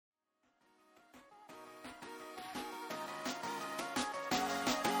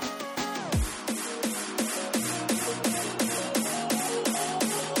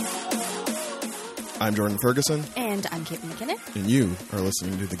I'm Jordan Ferguson. And I'm Kate McKinnon. And you are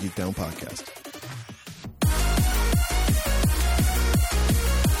listening to the Geek Down Podcast.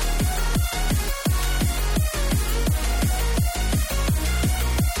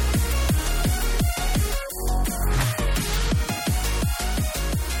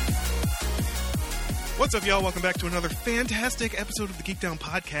 What's up, y'all? Welcome back to another fantastic episode of the Geek Down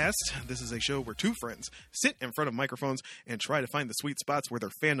Podcast. This is a show where two friends sit in front of microphones and try to find the sweet spots where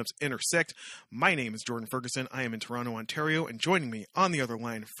their fandoms intersect. My name is Jordan Ferguson. I am in Toronto, Ontario, and joining me on the other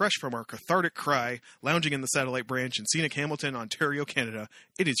line, fresh from our cathartic cry, lounging in the satellite branch in scenic Hamilton, Ontario, Canada,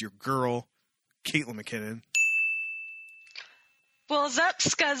 it is your girl, Caitlin McKinnon. What's up,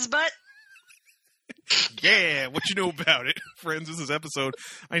 scuzzbutt? Yeah, what you know about it, friends? This is episode,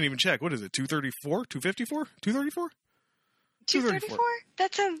 I didn't even check. What is it, 234? 254? 234? 234?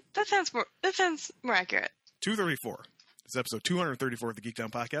 That sounds more accurate. 234. This is episode 234 of the Geek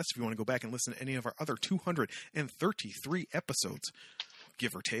Down Podcast. If you want to go back and listen to any of our other 233 episodes,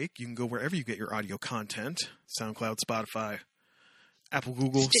 give or take, you can go wherever you get your audio content. SoundCloud, Spotify, Apple,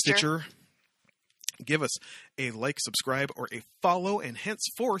 Google, Stitcher. Give us a like, subscribe, or a follow, and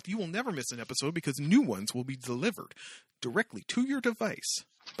henceforth you will never miss an episode because new ones will be delivered directly to your device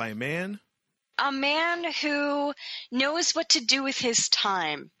by a man who knows what to do with his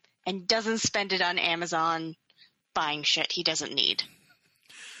time and doesn't spend it on Amazon buying shit he doesn't need.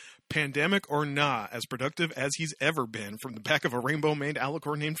 Pandemic or not, as productive as he's ever been, from the back of a rainbow-maned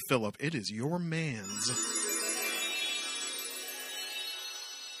alicorn named Philip, it is your man's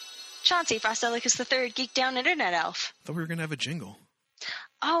Chauncey Frostelicus III, Geek Down Internet Elf. I thought we were going to have a jingle.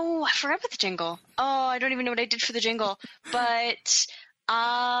 Oh, I forgot about the jingle. Oh, I don't even know what I did for the jingle. But,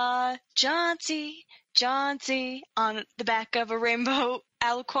 Chauncey, on the back of a rainbow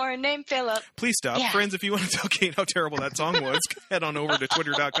alicorn named Philip. Please stop. Yeah. Friends, if you want to tell Kate how terrible that song was, head on over to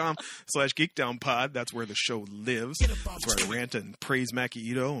twitter.com/geekdownpod. That's where the show lives. That's where I rant and praise Maki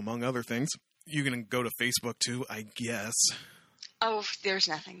Ito, among other things. You can go to Facebook, too, I guess. Oh, there's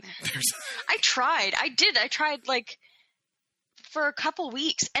nothing there. I tried, like, for a couple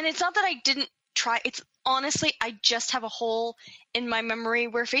weeks. And it's not that I didn't try. It's honestly, I just have a hole in my memory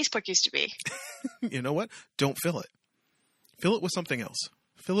where Facebook used to be. You know what? Don't fill it. Fill it with something else.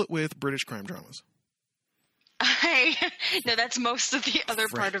 Fill it with British crime dramas. No, that's most of the other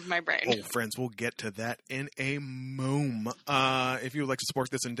part of my brain. Oh, friends, we'll get to that in a moment. If you would like to support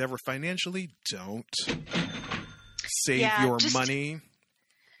this endeavor financially, don't. Save your money.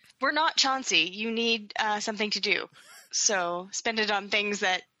 We're not Chauncey. You need something to do. So spend it on things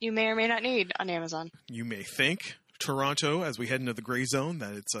that you may or may not need on Amazon. You may think, Toronto, as we head into the gray zone,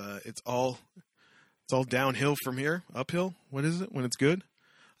 that it's all downhill from here. Uphill? What is it when it's good?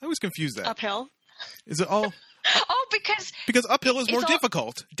 I always confuse that. Uphill? Is it all... Oh, because uphill is more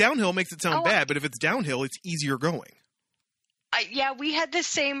difficult. Downhill makes it sound bad, but if it's downhill, it's easier going. Yeah, we had this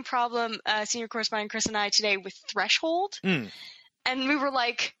same problem, senior correspondent Chris and I, today with threshold. And we were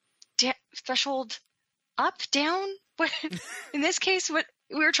like, threshold up, down? In this case, we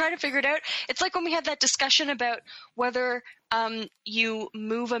were trying to figure it out. It's like when we had that discussion about whether you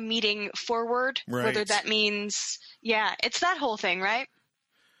move a meeting forward, whether that means, it's that whole thing, right?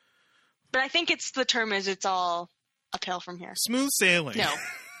 But I think it's all uphill from here. Smooth sailing. No.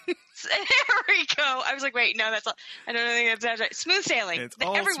 There we go. I was like, wait, no, that's all. I don't think that's right. Smooth sailing.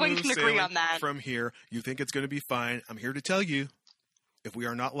 Everyone can agree on that. From here, you think it's going to be fine. I'm here to tell you, if we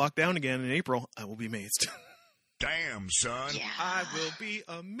are not locked down again in April, I will be amazed. Damn, son. Yeah. I will be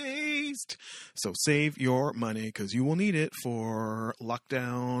amazed. So save your money because you will need it for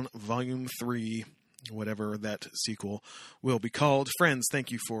Lockdown Volume 3, whatever that sequel will be called. Friends,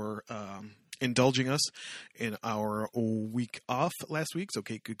 thank you for... indulging us in our week off last week, so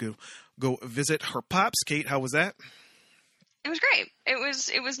Kate could go visit her pops. Kate, how was that? It was great.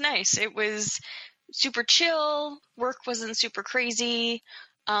 It was nice. It was super chill. Work wasn't super crazy.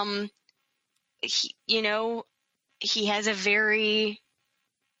 He has a very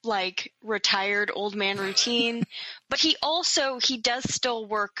retired old man routine, but he does still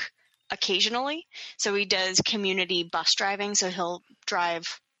work occasionally. So he does community bus driving. So he'll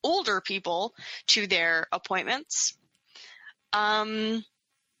drive older people to their appointments in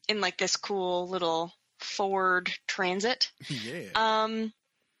this cool little Ford Transit. Yeah.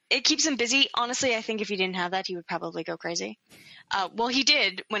 It keeps him busy. Honestly, I think if he didn't have that, he would probably go crazy. Well, he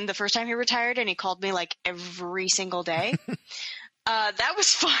did when the first time he retired, and he called me every single day. That was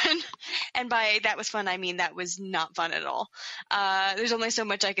fun. And by that was fun, I mean that was not fun at all. There's only so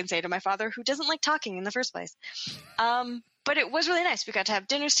much I can say to my father, who doesn't like talking in the first place. But it was really nice. We got to have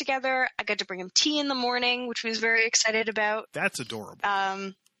dinners together. I got to bring him tea in the morning, which he was very excited about. That's adorable.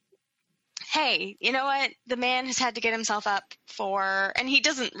 hey, you know what? The man has had to get himself up and he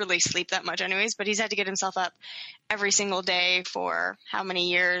doesn't really sleep that much anyways, but he's had to get himself up every single day for how many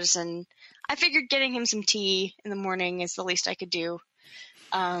years. And I figured getting him some tea in the morning is the least I could do.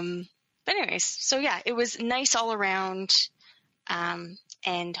 But anyways, so yeah, it was nice all around.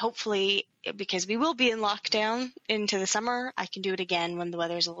 And hopefully, because we will be in lockdown into the summer, I can do it again when the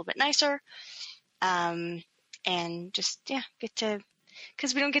weather is a little bit nicer. And just, yeah,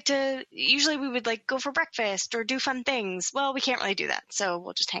 because we don't get to, usually we would like go for breakfast or do fun things. Well, we can't really do that. So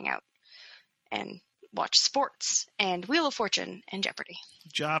we'll just hang out and watch sports and Wheel of Fortune and Jeopardy.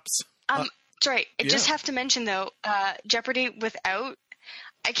 Jops. Sorry. I just have to mention though, Jeopardy without,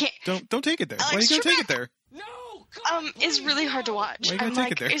 I can't. Don't take it there. Why are you going to take it there? No! Is really hard to watch. Why are you gonna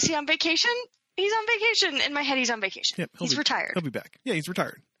take it there? Is he on vacation? He's on vacation. In my head, he's on vacation. Yep, he's retired. He'll be back. Yeah, he's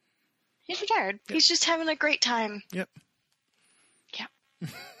retired. He's retired. Yep. He's just having a great time. Yep. Yeah.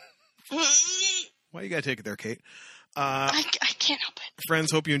 Why you gotta take it there, Kate? I can't help it.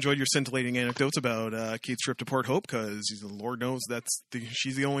 Friends, hope you enjoyed your scintillating anecdotes about Kate's trip to Port Hope, because Lord knows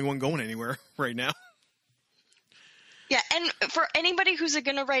she's the only one going anywhere right now. Yeah, and for anybody who's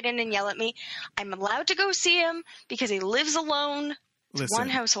going to write in and yell at me, I'm allowed to go see him because he lives alone. One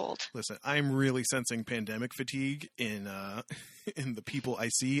household. Listen, I'm really sensing pandemic fatigue in the people I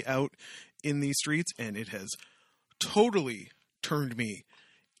see out in these streets, and it has totally turned me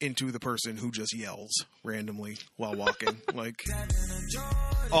into the person who just yells randomly while walking, like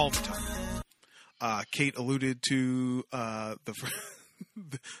all the time. Kate alluded to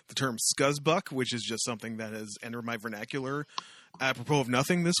the term scuzzbuck, which is just something that has entered my vernacular apropos of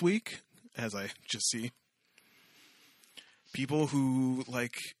nothing this week, as I just see people who,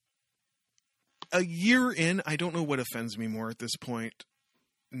 like, a year in, I don't know what offends me more at this point,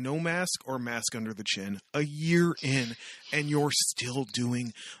 no mask or mask under the chin. A year in, and you're still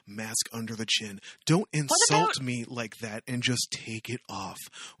doing mask under the chin. Don't insult me like that and just take it off.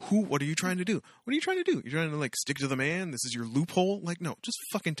 What are you trying to do? What are you trying to do? You're trying to, like, stick to the man? This is your loophole? Like, no, just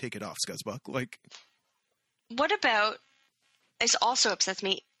fucking take it off, Scuzzbuck. Like, what about, this also upsets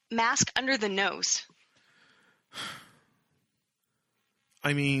me, mask under the nose?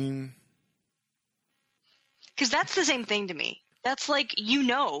 I mean, because that's the same thing to me. That's like, I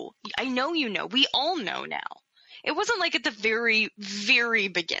know we all know now. It wasn't like at the very, very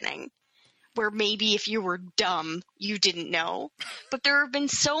beginning where maybe if you were dumb, you didn't know. But there have been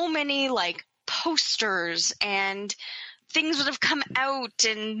so many, like, posters and things that have come out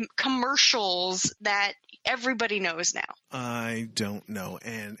and commercials that everybody knows now. I don't know.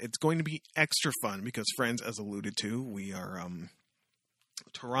 And it's going to be extra fun because, friends, as alluded to, we are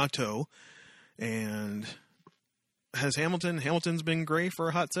Toronto, and has Hamilton's been gray for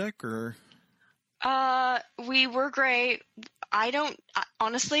a hot sec, or? We were gray.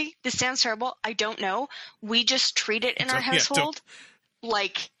 Honestly, this sounds terrible. I don't know. We just treat it in our household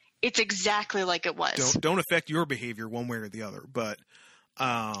like it's exactly like it was. Don't affect your behavior one way or the other. But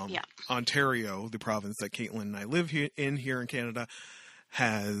Ontario, the province that Caitlin and I live in here in Canada,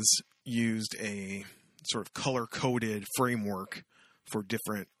 has used a sort of color-coded framework for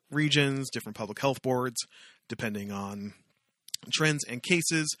different regions, different public health boards, depending on trends and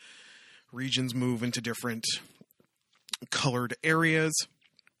cases. Regions move into different colored areas,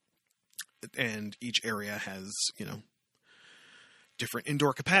 and each area has, different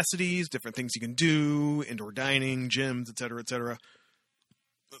indoor capacities, different things you can do, indoor dining, gyms, etc., etc.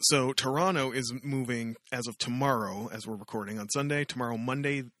 So Toronto is moving as of tomorrow, as we're recording on Sunday. Tomorrow,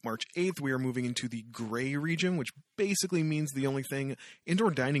 Monday, March 8th, we are moving into the gray region, which basically means the only thing, indoor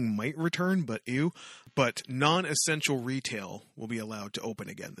dining might return, but but non-essential retail will be allowed to open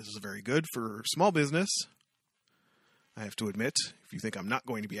again. This is very good for small business. I have to admit, if you think I'm not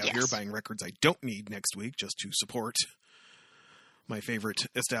going to be out here buying records I don't need next week just to support my favorite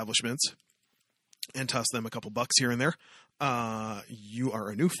establishments and toss them a couple bucks here and there, you are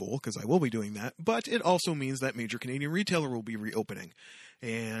a new fool, because I will be doing that. But it also means that major Canadian retailer will be reopening,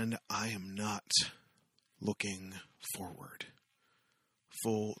 and I am not looking forward.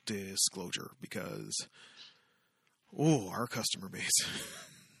 Full disclosure, because our customer base.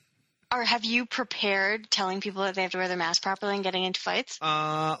 Or have you prepared telling people that they have to wear their mask properly and getting into fights?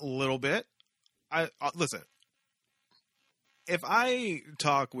 A little bit. Listen. If I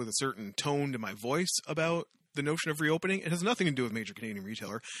talk with a certain tone to my voice about the notion of reopening, it has nothing to do with major Canadian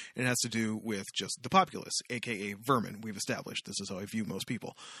retailer. It has to do with just the populace, a.k.a. vermin. We've established this is how I view most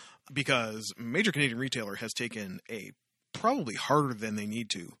people. Because major Canadian retailer has taken a probably harder than they need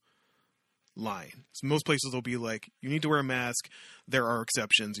to line. So most places will be like, you need to wear a mask. There are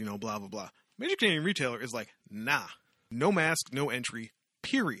exceptions, blah, blah, blah. Major Canadian retailer is like, nah, no mask, no entry,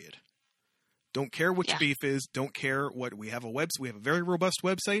 period. Don't care what your beef is. Don't care what we have we have a very robust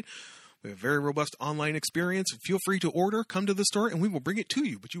website. We have a very robust online experience. Feel free to order, come to the store, and we will bring it to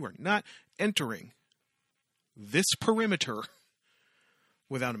you. But you are not entering this perimeter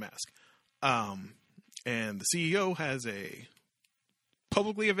without a mask. And the CEO has a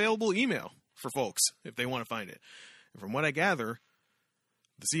publicly available email for folks if they want to find it. And from what I gather,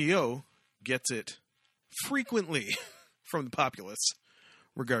 the CEO gets it frequently from the populace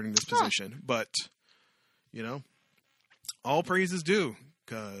regarding this position. But, you know, all praise is due,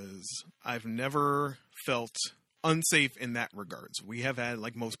 because I've never felt unsafe in that regards. We have had,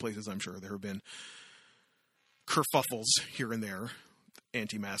 like most places, I'm sure, there have been kerfuffles here and there,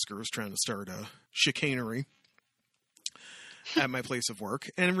 anti-maskers trying to start a chicanery at my place of work.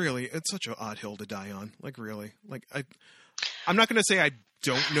 And really, it's such an odd hill to die on. Like, really. Like, I'm not going to say I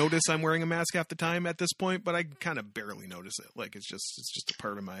don't notice I'm wearing a mask half the time at this point, but I kind of barely notice it. Like, it's just a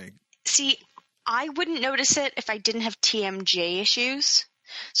part of my... See, I wouldn't notice it if I didn't have TMJ issues.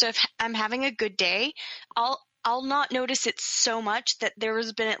 So if I'm having a good day, I'll not notice it so much that there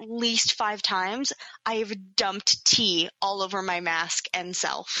has been at least 5 times I have dumped tea all over my mask and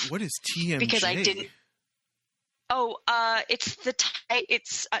self. What is TMJ? Because I didn't. Oh,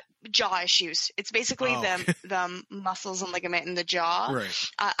 it's jaw issues. It's basically the muscles and ligament in the jaw. Right.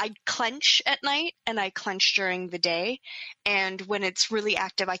 I clench at night and I clench during the day, and when it's really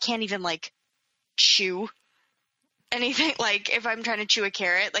active, I can't even like chew anything. Like if I'm trying to chew a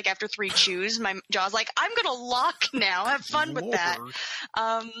carrot, like after 3 chews, my jaw's like, I'm gonna lock now. Have fun with that.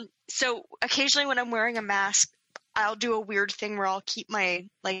 So occasionally when I'm wearing a mask, I'll do a weird thing where I'll keep my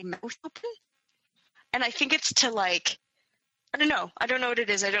like mouth open. And I think it's to like, I don't know. I don't know what it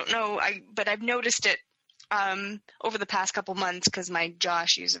is. I don't know. But I've noticed it over the past couple months because my jaw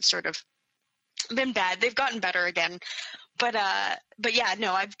issues have sort of been bad. They've gotten better again. But yeah,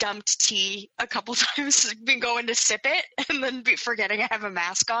 no, I've dumped tea a couple times, been going to sip it and then forgetting I have a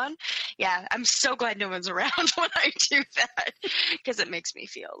mask on. Yeah, I'm so glad no one's around when I do that because it makes me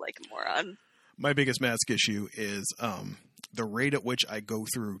feel like a moron. My biggest mask issue is the rate at which I go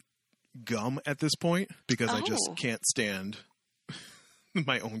through gum at this point, because I just can't stand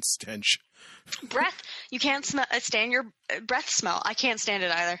my own stench. Breath. You can't stand your breath smell. I can't stand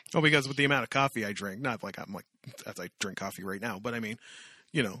it either. Oh, because with the amount of coffee I drink, not like I'm like as I drink coffee right now, but I mean,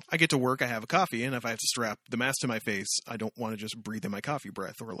 you know, I get to work, I have a coffee, and if I have to strap the mask to my face, I don't want to just breathe in my coffee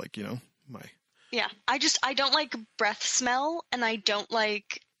breath or like, you know, my... Yeah, I don't like breath smell, and I don't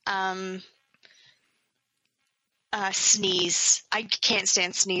like sneeze. I can't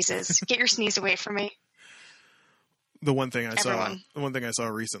stand sneezes. Get your sneeze away from me. The one thing I saw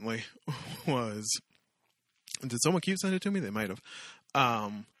recently was, did someone keep sending it to me? They might have.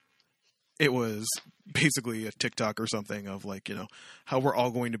 It was basically a TikTok or something of like, you know, how we're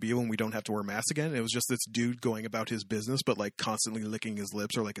all going to be when we don't have to wear masks again. It was just this dude going about his business, but like constantly licking his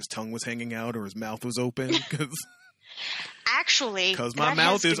lips, or like his tongue was hanging out or his mouth was open. Actually, because my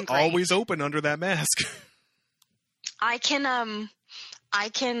mouth is always open under that mask. I can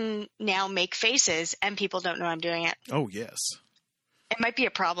now make faces and people don't know I'm doing it. Oh, yes. It might be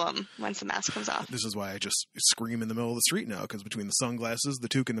a problem once the mask comes off. This is why I just scream in the middle of the street now, because between the sunglasses, the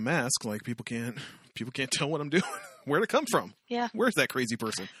toque, and the mask, like people can't tell what I'm doing. Where'd it come from? Yeah. Where's that crazy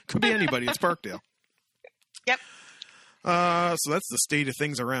person? Could be anybody. It's Parkdale. Yep. So that's the state of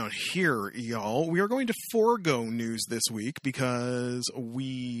things around here, y'all. We are going to forego news this week because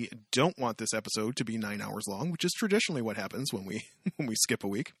we don't want this episode to be 9 hours long, which is traditionally what happens when we skip a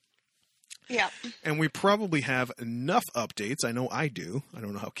week. Yeah. And we probably have enough updates. I know I do. I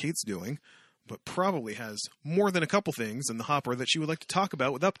don't know how Kate's doing, but probably has more than a couple things in the hopper that she would like to talk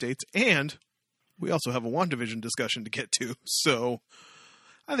about with updates. And we also have a WandaVision discussion to get to. So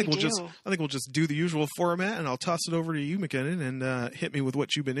I think we'll just do the usual format, and I'll toss it over to you, McKinnon, and hit me with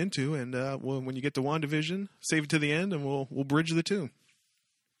what you've been into. And when you get to WandaVision, save it to the end, and we'll bridge the two.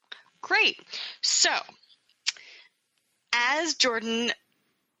 Great. So, as Jordan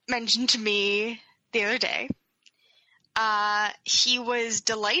mentioned to me the other day, he was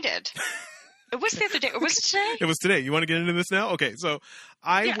delighted. It was the other day. Or was it today? It was today. You want to get into this now? Okay, so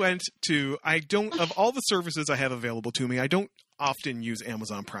I went to, of all the services I have available to me, I don't often use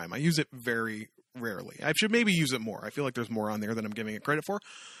Amazon Prime. I use it very rarely. I should maybe use it more. I feel like there's more on there than I'm giving it credit for.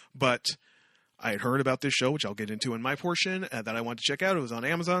 But I had heard about this show, which I'll get into in my portion, that I wanted to check out. It was on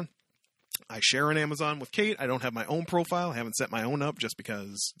Amazon. I share an Amazon with Kate. I don't have my own profile. I haven't set my own up just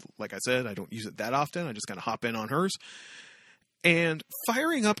because, like I said, I don't use it that often. I just kind of hop in on hers. And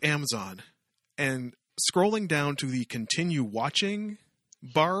firing up Amazon and scrolling down to the continue watching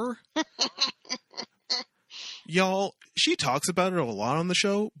bar, Y'all, she talks about it a lot on the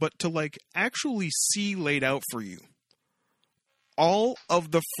show, but to like actually see laid out for you all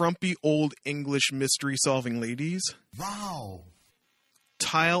of the frumpy old English mystery solving ladies. Wow.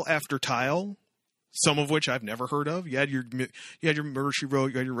 Tile after tile, some of which I've never heard of. You had your Murder, She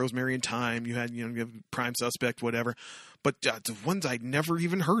Wrote, you had your Rosemary and Thyme, you had Prime Suspect, whatever. But the ones I'd never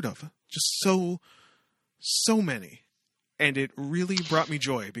even heard of. Just so many. And it really brought me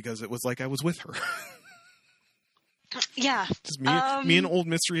joy because it was like I was with her. Yeah. Just me and old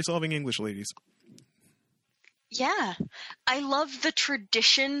mystery solving English ladies. Yeah. I love the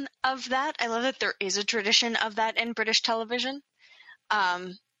tradition of that. I love that there is a tradition of that in British television.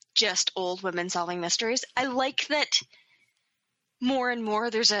 Just old women solving mysteries. I like that more and more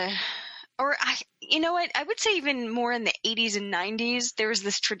you know what? I would say even more in the 80s and 90s, there was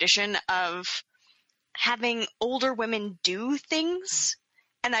this tradition of having older women do things.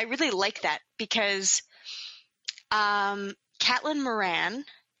 And I really like that because Caitlin Moran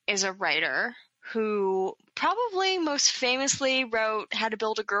is a writer who probably most famously wrote How to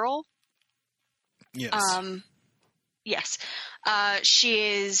Build a Girl. Yes. Yes.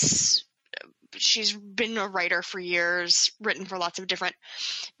 She's been a writer for years, written for lots of different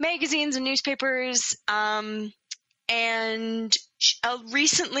magazines and newspapers. And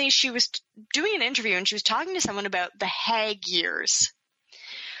recently she was doing an interview and she was talking to someone about the Hag years,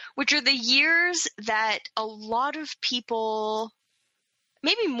 which are the years that a lot of people,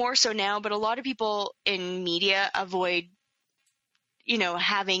 maybe more so now, but a lot of people in media avoid,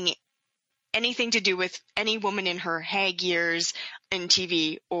 having anything to do with any woman in her Hag years in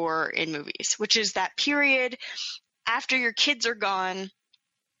TV or in movies, which is that period after your kids are gone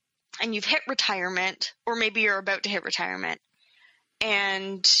and you've hit retirement, or maybe you're about to hit retirement,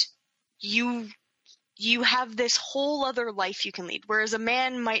 and you have this whole other life you can lead. Whereas a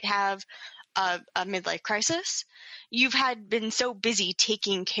man might have a midlife crisis, you've been so busy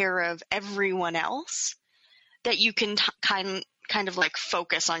taking care of everyone else that you can kind of like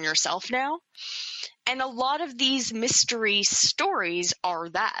focus on yourself now. And a lot of these mystery stories are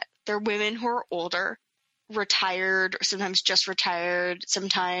that. They're women who are older, retired, or sometimes just retired,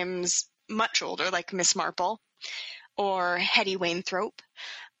 sometimes much older, like Miss Marple or Hetty Wainthrope.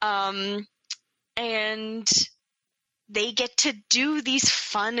 And they get to do these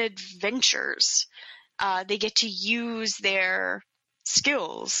fun adventures. They get to use their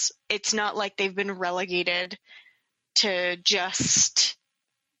skills. It's not like they've been relegated to just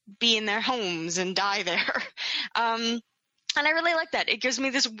be in their homes and die there. And I really like that. It gives me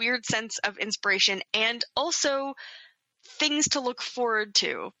this weird sense of inspiration and also things to look forward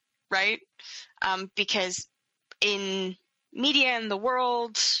to, right? Because in media and the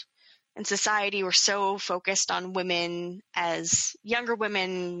world and society, we're so focused on women as younger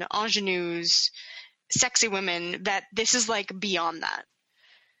women, ingenues, sexy women, that this is like beyond that.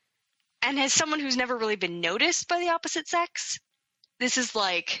 And as someone who's never really been noticed by the opposite sex, this is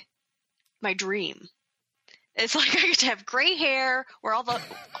like my dream. It's like I get to have gray hair, wear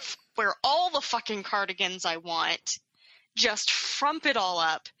all the fucking cardigans I want, just frump it all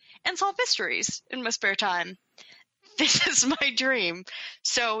up, and solve mysteries in my spare time. This is my dream.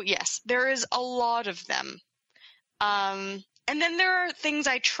 So yes, there is a lot of them. And then there are things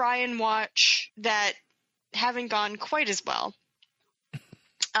I try and watch that haven't gone quite as well.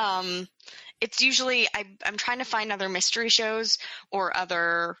 It's usually I'm trying to find other mystery shows or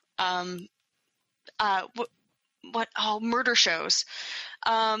other murder shows.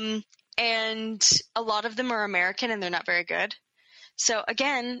 And a lot of them are American and they're not very good. So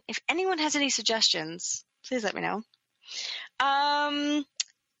again, if anyone has any suggestions, please let me know. I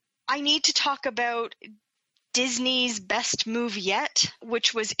need to talk about Disney's best move yet,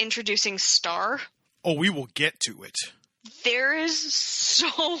 which was introducing Star. Oh, we will get to it. There is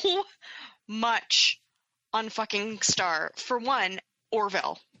so much on fucking Star. For one,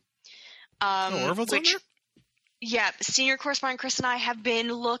 Orville. Orville's on there? Yeah, senior correspondent Chris and I have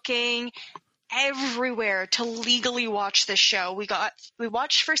been looking everywhere to legally watch this show. We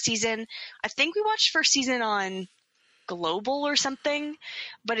watched first season. I think we watched first season on Global or something,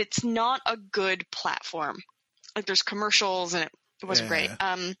 but it's not a good platform. Like there's commercials and it wasn't great.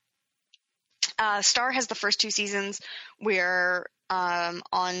 Star has the first two seasons. We're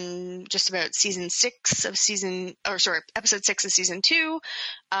on just about episode 6 of season 2.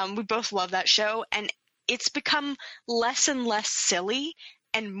 We both love that show, and it's become less and less silly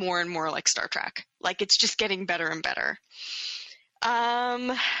and more like Star Trek. Like it's just getting better and better.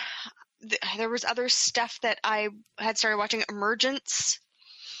 There was other stuff that I had started watching. Emergence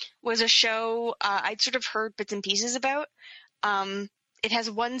was a show I'd sort of heard bits and pieces about. It has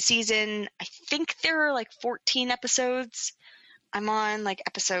one season. I think there are like 14 episodes. I'm on like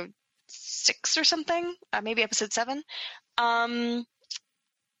episode 6 or something, maybe episode 7.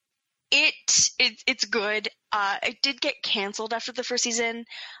 It's good. It did get canceled after the first season.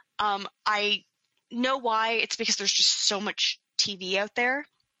 I know why. It's because there's just so much TV out there.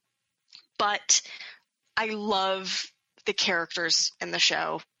 But I love the characters in the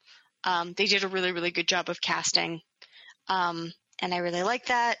show. They did a really, really good job of casting. And I really like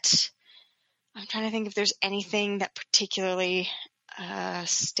that. I'm trying to think if there's anything that particularly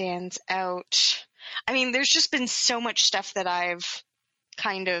stands out. I mean, there's just been so much stuff that I've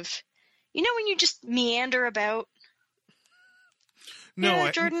kind of, you know, when you just meander about. No,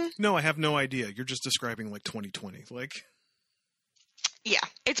 yeah, Jordan? No, I have no idea. You're just describing like 2020. Like, yeah,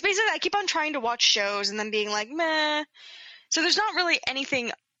 it's basically I keep on trying to watch shows and then being like, meh. So there's not really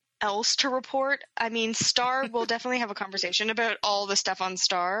anything else to report. I mean, Star will definitely have a conversation about all the stuff on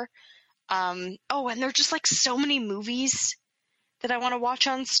Star. And there's just like so many movies that I want to watch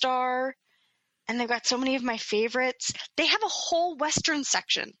on Star. And they've got so many of my favorites. They have a whole Western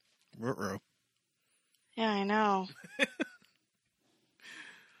section. Ruh-roh. Yeah, I know.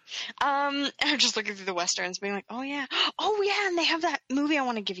 I'm just looking through the Westerns being like, oh yeah, and they have that movie I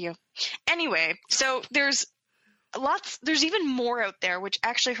want to give you. Anyway, so there's even more out there, which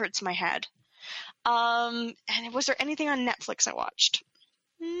actually hurts my head. And was there anything on Netflix I watched?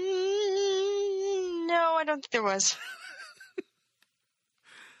 No, I don't think there was.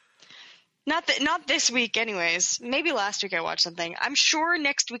 Not this week anyways. Maybe last week I watched something. I'm sure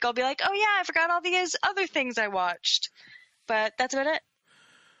next week I'll be like, oh yeah, I forgot all these other things I watched. But that's about it.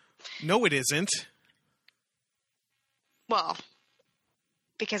 No, it isn't. Well,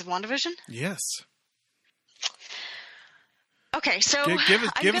 because of WandaVision? Yes. Okay, so give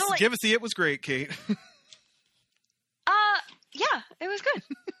us the it was great, Kate. Yeah, it was good.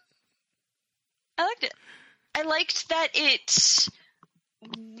 I liked it. I liked that it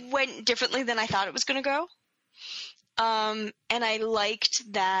went differently than I thought it was going to go. And I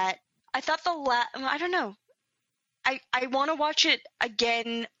liked that I thought I don't know. I want to watch it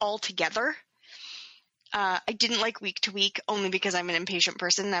again altogether. I didn't like week to week only because I'm an impatient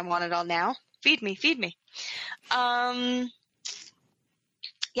person and I want it all now. Feed me.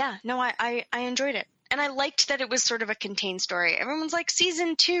 Yeah, no, I enjoyed it. And I liked that it was sort of a contained story. Everyone's like,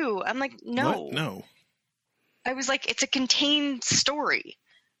 season 2. I'm like, no. What? No. I was like, it's a contained story.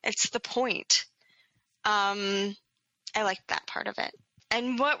 It's the point. I liked that part of it.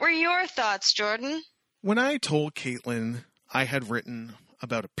 And what were your thoughts, Jordan? When I told Caitlin I had written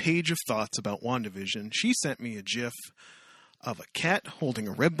about a page of thoughts about WandaVision, she sent me a GIF of a cat holding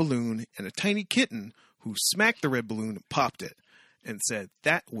a red balloon and a tiny kitten who smacked the red balloon and popped it and said,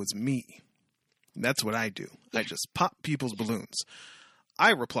 that was me. And that's what I do. I just pop people's balloons.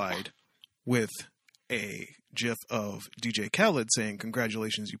 I replied with a GIF of DJ Khaled saying,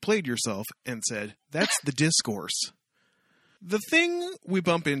 congratulations, you played yourself, and said, that's the discourse. The thing I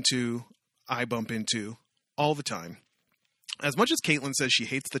bump into all the time, as much as Caitlin says she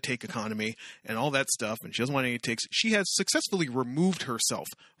hates the take economy and all that stuff, and she doesn't want any takes, she has successfully removed herself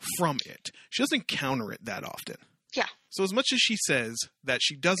from it. She doesn't counter it that often. Yeah. So as much as she says that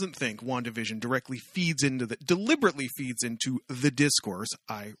she doesn't think WandaVision deliberately feeds into the discourse,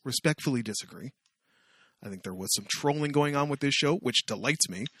 I respectfully disagree. I think there was some trolling going on with this show, which delights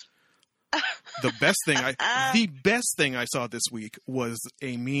me. The best thing I saw this week was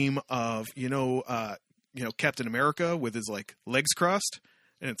a meme of, Captain America with his like legs crossed.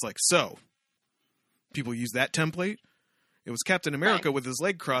 And it's like, so people use that template. It was Captain America with his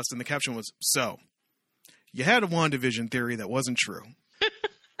leg crossed. And the caption was, so you had a WandaVision theory that wasn't true.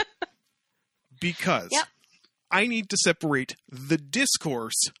 Because I need to separate the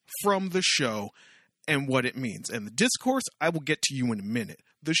discourse from the show and what it means. And the discourse, I will get to you in a minute.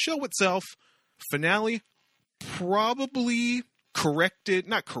 The show itself, finale, probably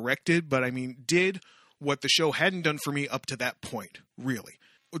not corrected, but I mean, did what the show hadn't done for me up to that point, really.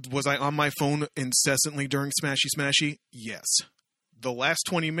 Was I on my phone incessantly during Smashy Smashy? Yes. The last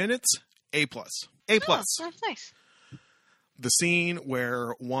 20 minutes, A+. A+. Oh, that's nice. The scene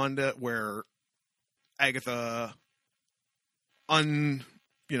where Agatha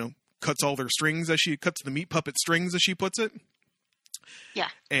cuts all their strings cuts the meat puppet strings as she puts it. Yeah.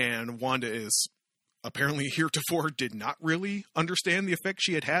 And Wanda is apparently heretofore did not really understand the effect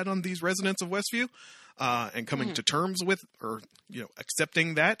she had on these residents of Westview, and coming to terms with, or,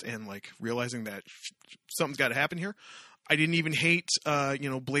 accepting that and like realizing that something's got to happen here. I didn't even hate,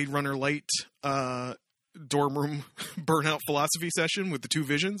 Blade Runner Light, dorm room burnout philosophy session with the two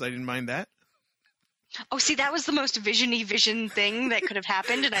visions. I didn't mind that. Oh, see, that was the most vision-y vision thing that could have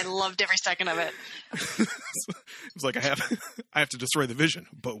happened, and I loved every second of it. It's like, I have to destroy the Vision.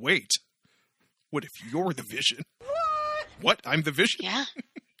 But wait, what if you're the Vision? What? I'm the Vision? Yeah.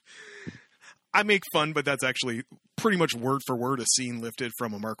 I make fun, but that's actually pretty much word for word a scene lifted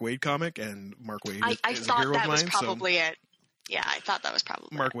from a Mark Waid comic, and Mark Waid I is a thought hero that of was mine. probably it. Yeah, I thought that was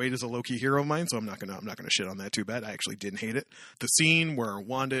probably Mark Waid is a low-key hero of mine, so I'm not gonna shit on that too bad. I actually didn't hate it. The scene where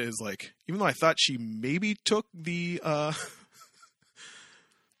Wanda is like, even though I thought she maybe took the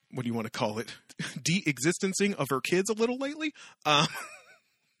what do you want to call it, de-existencing of her kids a little lately. I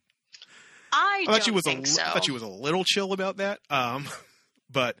thought she was a little chill about that.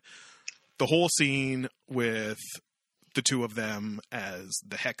 But the whole scene with the two of them as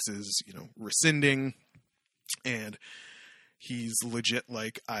the hex is, rescinding, and he's legit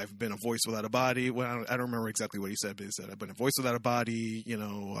like, I've been a voice without a body. Well, I don't remember exactly what he said, but he said, I've been a voice without a body,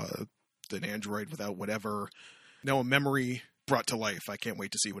 an android without whatever. Now a memory brought to life. I can't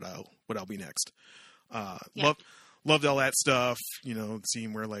wait to see what I'll be next. Loved all that stuff. The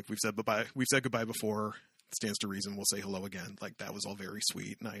scene where like we've said goodbye before. It stands to reason we'll say hello again. Like, that was all very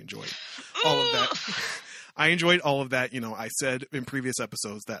sweet, and I enjoyed all of that. I enjoyed all of that. I said in previous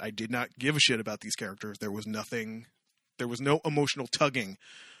episodes that I did not give a shit about these characters. There was no emotional tugging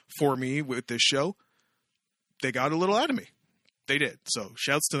for me with this show. They got a little out of me. They did. So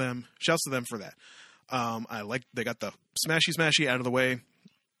shouts to them for that. They got the smashy out of the way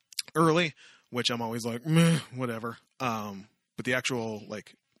early, which I'm always like, meh, whatever. But the actual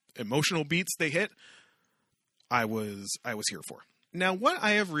like emotional beats they hit, I was here for. Now, what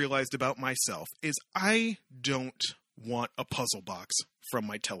I have realized about myself is I don't want a puzzle box from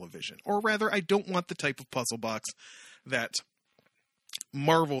my television, or rather, I don't want the type of puzzle box that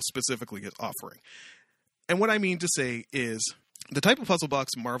Marvel specifically is offering. And what I mean to say is the type of puzzle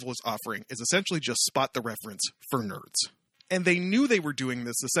box Marvel is offering is essentially just spot the reference for nerds. And they knew they were doing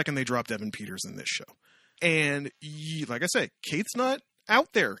this the second they dropped Evan Peters in this show. And like I say, Kate's not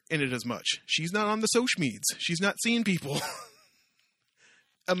out there in it as much. She's not on the social meds. She's not seeing people.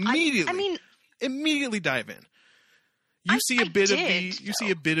 Immediately dive in. You see a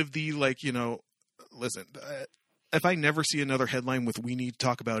bit of the like, listen, if I never see another headline with "We need to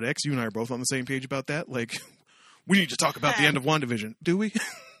talk about X," you and I are both on the same page about that. Like, we need to talk about the end of WandaVision. Do we?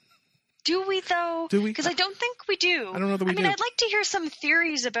 Do we, though? Do we? Because I don't think we do. I don't know that we do. I'd like to hear some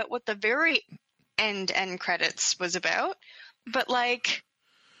theories about what the very end credits was about. But, like...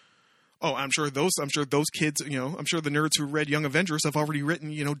 Oh, I'm sure those kids, I'm sure the nerds who read Young Avengers have already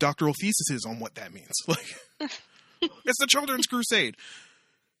written, doctoral theses on what that means. Like, it's the Children's Crusade.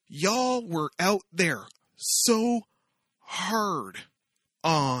 Y'all were out there so hard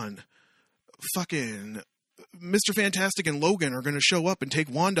on fucking Mr. Fantastic and Logan are going to show up and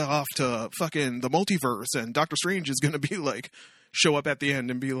take Wanda off to fucking the multiverse, and Doctor Strange is going to be like, show up at the end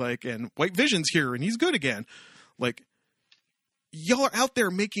and be like, and White Vision's here and he's good again. Like, y'all are out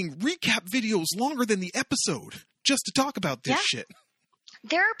there making recap videos longer than the episode just to talk about this shit.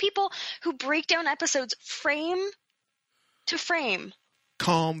 There are people who break down episodes frame to frame.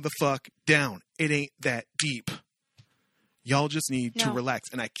 Calm the fuck down. It ain't that deep. Y'all just need to relax.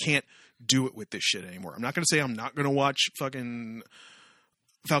 And I can't do it with this shit anymore. I'm not going to say I'm not going to watch fucking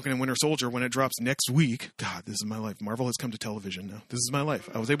Falcon and Winter Soldier when it drops next week. God, this is my life. Marvel has come to television now. This is my life.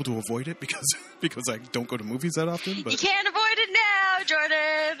 I was able to avoid it because I don't go to movies that often. But you can't avoid it now,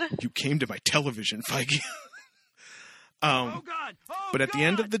 Jordan. You came to my television, Feige. Oh God! But at the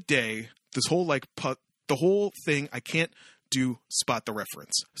end of the day, this whole the whole thing, I can't do spot the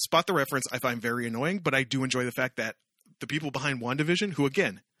reference. Spot the reference I find very annoying, but I do enjoy the fact that the people behind WandaVision, who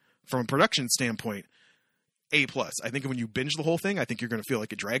again, from a production standpoint, A+. I think when you binge the whole thing, I think you're going to feel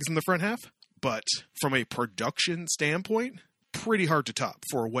like it drags in the front half. But from a production standpoint, pretty hard to top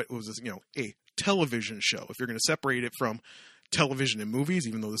for what was, a television show. If you're going to separate it from television and movies,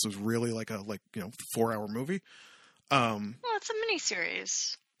 even though this was really like a 4-hour movie. Well, it's a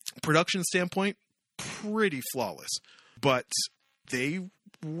miniseries. Production standpoint, pretty flawless. But they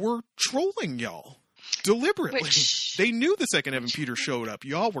were trolling y'all deliberately. They knew the second Evan Peters showed up,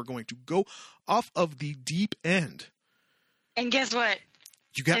 y'all were going to go off of the deep end. And guess what?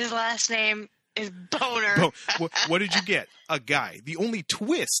 His last name is Boner. What did you get? A guy. The only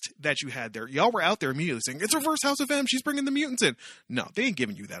twist that you had there, y'all were out there immediately saying, it's Reverse House of M, she's bringing the mutants in. No, they ain't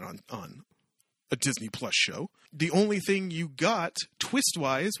giving you that on a Disney Plus show. The only thing you got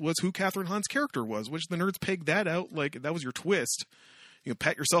twist-wise was who Catherine Hahn's character was, which the nerds pegged that out like that was your twist. You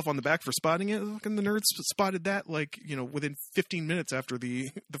pat yourself on the back for spotting it. And the nerds spotted that within 15 minutes after the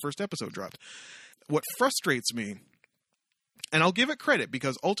first episode dropped. What frustrates me And I'll give it credit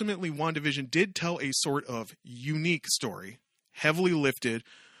because ultimately WandaVision did tell a sort of unique story, heavily lifted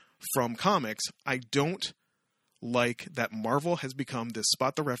from comics. I don't like that Marvel has become this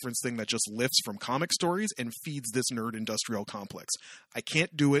spot the reference thing that just lifts from comic stories and feeds this nerd industrial complex. I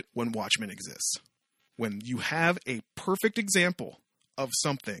can't do it when Watchmen exists. When you have a perfect example of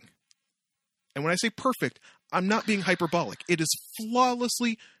something, and when I say perfect, I'm not being hyperbolic. It is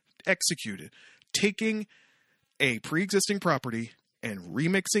flawlessly executed. Taking a pre-existing property and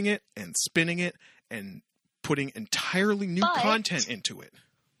remixing it and spinning it and putting entirely new content into it.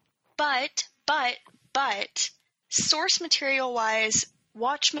 But, source material wise,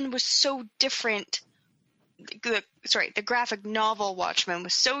 Watchmen was so different. The graphic novel Watchmen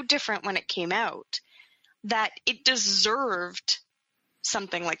was so different when it came out that it deserved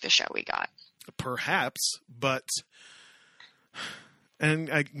something like the show we got. Perhaps, but...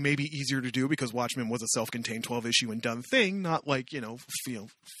 And maybe easier to do because Watchmen was a self-contained 12-issue and done thing, not like,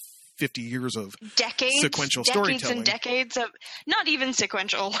 50 years of sequential storytelling. Decades and decades of, not even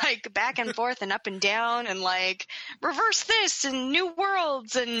sequential, like back and forth and up and down and like reverse this and new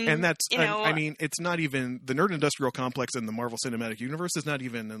worlds and that's, I mean, it's not even, the nerd industrial complex in the Marvel Cinematic Universe is not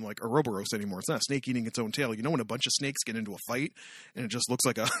even in like Ouroboros anymore. It's not a snake eating its own tail. You know when a bunch of snakes get into a fight and it just looks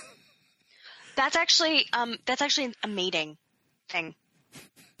like a... That's actually a mating thing.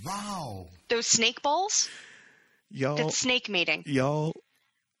 Wow. Those snake balls? Y'all. That's snake mating. Y'all,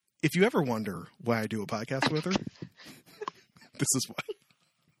 if you ever wonder why I do a podcast with her, this is why.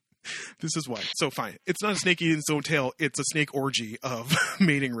 This is why. So fine. It's not a snake eating its own tail. It's a snake orgy of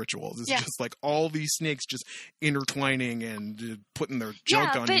mating rituals. It's just like all these snakes just intertwining and putting their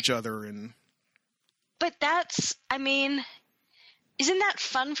junk on each other. But that's, I mean... Isn't that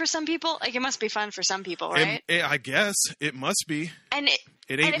fun for some people? Like, it must be fun for some people, right? I guess it must be. And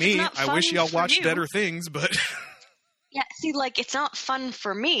it ain't me. I wish y'all watched better things, but... Yeah, see, like, it's not fun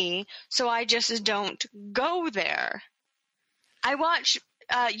for me, so I just don't go there. I watch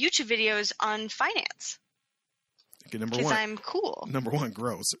YouTube videos on finance. Okay, number one. Because I'm cool. Number one,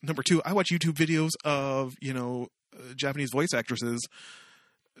 gross. Number two, I watch YouTube videos of, Japanese voice actresses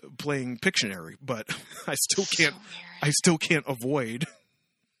playing Pictionary, but I still can't avoid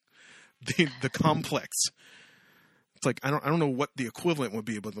the complex. It's like I don't know what the equivalent would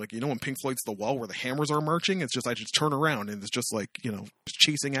be, but like when Pink Floyd's The Wall where the hammers are marching, it's just I just turn around and it's just like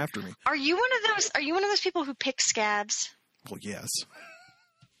chasing after me. Are you one of those people who pick scabs? Well, yes.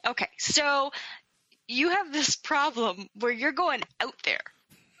 Okay, so you have this problem where you're going out there.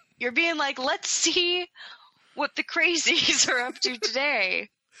 You're being like, let's see what the crazies are up to today.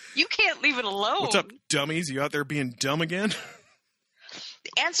 You can't leave it alone. What's up, dummies? You out there being dumb again?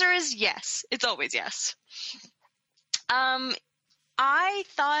 The answer is yes. It's always yes. I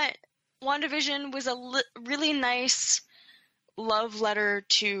thought WandaVision was a really nice love letter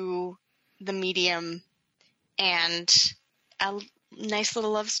to the medium and a nice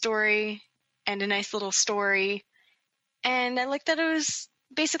little love story and a nice little story. And I like that it was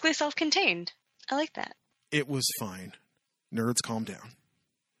basically self-contained. I like that. It was fine. Nerds, calm down.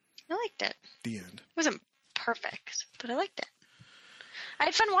 I liked it. The end. It wasn't perfect, but I liked it. I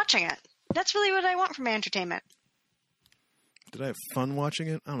had fun watching it. That's really what I want from my entertainment. Did I have fun watching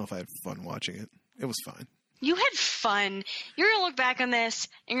it? I don't know if I had fun watching it. It was fine. You had fun. You're going to look back on this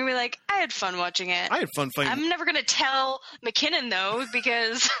and you're going to be like, I had fun watching it. I had fun fighting. I'm never going to tell McKinnon, though,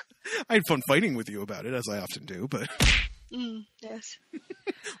 because... I had fun fighting with you about it, as I often do, but... Yes.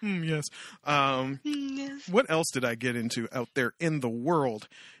 Yes. Yes. What else did I get into out there in the world,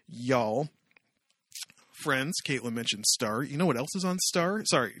 y'all? Friends, Caitlin mentioned Star. You know what else is on Star?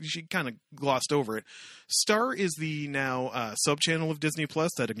 Sorry, she kind of glossed over it. Star is the now sub-channel of Disney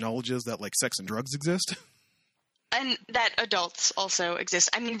Plus that acknowledges that like sex and drugs exist. And that adults also exist.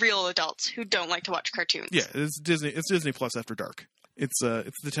 I mean, real adults who don't like to watch cartoons. Yeah, it's Disney. It's Disney Plus after dark. It's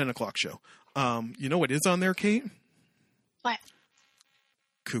the 10 o'clock show. You know what is on there, Kate? What?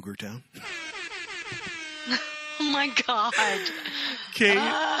 Cougar Town. Oh my god. Kate,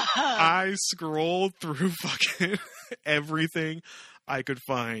 I scrolled through fucking everything I could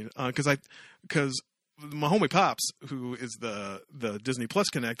find because my homie Pops, who is the Disney Plus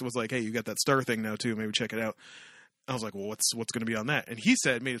Connect, was like, "Hey, you got that Star thing now too? Maybe check it out." I was like, "Well, what's going to be on that?" And he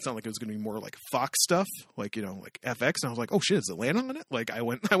made it sound like it was going to be more like Fox stuff, like like FX. And I was like, "Oh shit, is Atlanta on it?" Like I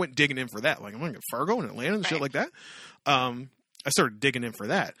went digging in for that. Like I'm going to get Fargo and Atlanta and shit like that. I started digging in for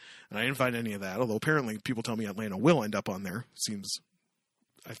that, and I didn't find any of that. Although apparently people tell me Atlanta will end up on there.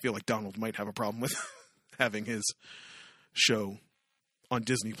 I feel like Donald might have a problem with having his show on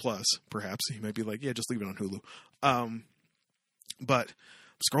Disney Plus. Perhaps he might be like, "Yeah, just leave it on Hulu." But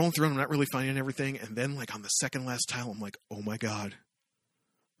scrolling through, I'm not really finding everything. And then, like, on the second last tile, I'm like, oh my God,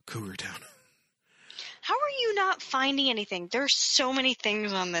 Cougar Town. How are you not finding anything? There's so many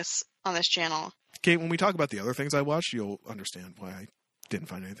things on this channel. Kate, when we talk about the other things I watched, you'll understand why I didn't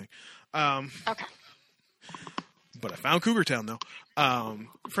find anything. Okay. But I found Cougar Town, though.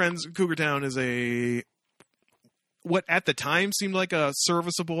 Friends, Cougar Town is what at the time seemed like a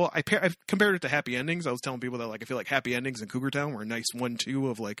serviceable. I compared it to Happy Endings. I was telling people that, like, I feel like Happy Endings and Cougar Town were a nice 1-2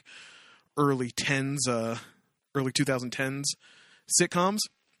 of, like, early 2010s sitcoms.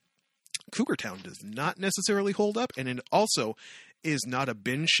 Cougar Town does not necessarily hold up, and it also is not a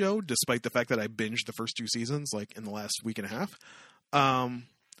binge show, despite the fact that I binged the first 2 seasons, like, in the last week and a half.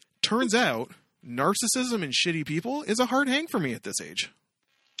 Turns out, narcissism and shitty people is a hard hang for me at this age.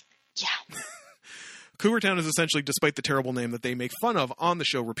 Yeah. Cougar Town is essentially, despite the terrible name that they make fun of on the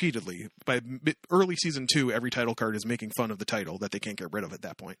show repeatedly, by early season 2, every title card is making fun of the title that they can't get rid of at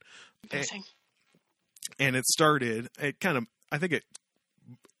that point. And it I think it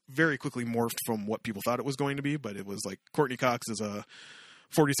very quickly morphed from what people thought it was going to be, but it was like Courtney Cox is a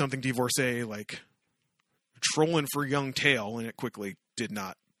 40-something divorcee, like, trolling for young tail, and it quickly did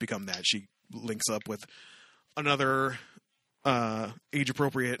not become that. She links up with another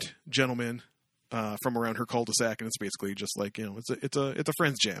age-appropriate gentleman from around her cul-de-sac, and it's basically just like, you know, it's a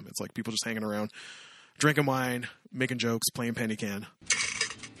friends jam. It's like people just hanging around, drinking wine, making jokes, playing penny can,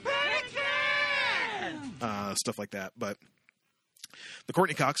 stuff like that. But the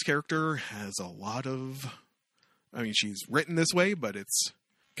Courtney Cox character has a lot of, I mean, she's written this way, but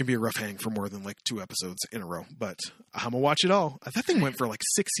can be a rough hang for more than like 2 episodes in a row. But I'm gonna watch it all. That thing went for like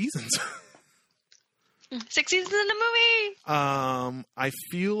 6 seasons. 6 seasons in a movie. I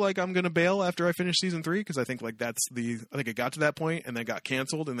feel like I'm gonna bail after I finish season 3, because I think like I think it got to that point and then got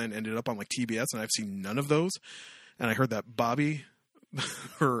canceled and then ended up on like TBS, and I've seen none of those. And I heard that Bobby,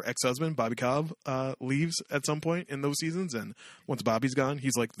 her ex-husband, Bobby Cobb, leaves at some point in those seasons, and once Bobby's gone,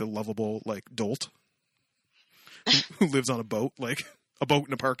 he's like the lovable like dolt who lives on a boat, like a boat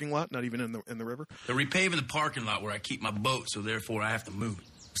in a parking lot, not even in the river. They're repaving the parking lot where I keep my boat, so therefore I have to move.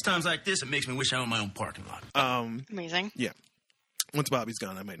 It's times like this, it makes me wish I owned my own parking lot. Amazing. Yeah. Once Bobby's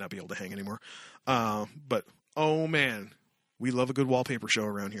gone, I might not be able to hang anymore. But, oh man, we love a good wallpaper show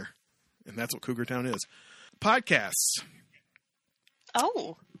around here. And that's what Cougar Town is. Podcasts.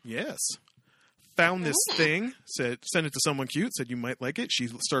 Oh. Yes. Found this thing, sent it to someone cute, said you might like it. She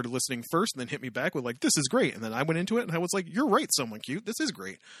started listening first and then hit me back with like, this is great. And then I went into it and I was like, you're right, someone cute. This is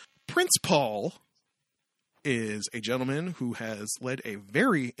great. Prince Paul is a gentleman who has led a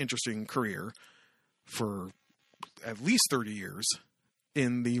very interesting career for at least 30 years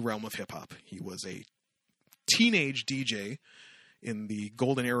in the realm of hip-hop. He was a teenage DJ in the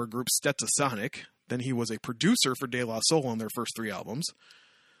golden era group Stetsasonic. Then he was a producer for De La Soul on their first 3 albums.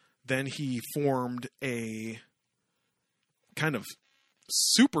 Then he formed a kind of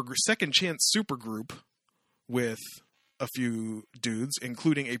second chance supergroup with a few dudes,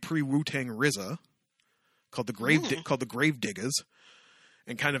 including a pre-Wu-Tang RZA called the Grave Diggers,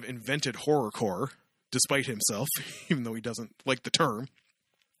 and kind of invented horrorcore despite himself, even though he doesn't like the term.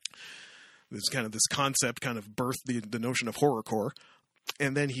 This concept kind of birthed the notion of horrorcore.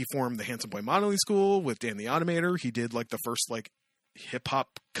 And then he formed the Handsome Boy Modeling School with Dan the Automator. He did like the first like hip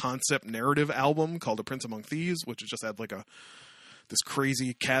hop concept narrative album called A Prince Among Thieves, which just had like this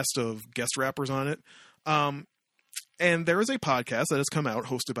crazy cast of guest rappers on it. And there is a podcast that has come out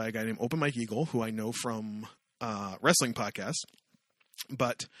hosted by a guy named Open Mike Eagle, who I know from wrestling podcasts.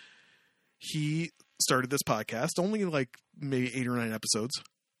 But he started this podcast, only like maybe 8 or 9 episodes,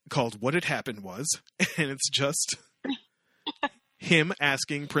 called What Had Happened Was. And it's just him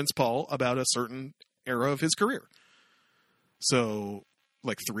asking Prince Paul about a certain era of his career. So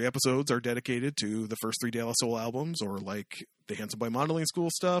like 3 episodes are dedicated to the first 3 De La Soul albums, or like the Handsome Boy Modeling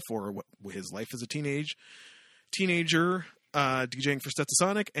School stuff, or his life as a teenager DJing for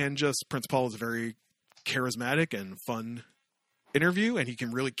Stetsasonic. And just Prince Paul is a very charismatic and fun interview, and he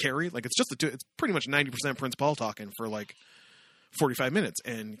can really carry, like, it's pretty much 90% Prince Paul talking for like 45 minutes,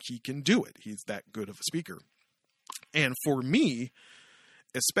 and he can do it. He's that good of a speaker. And for me,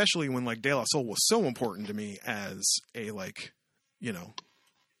 especially when like De La Soul was so important to me as a, like,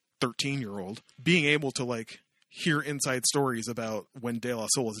 13-year-old, being able to like hear inside stories about when De La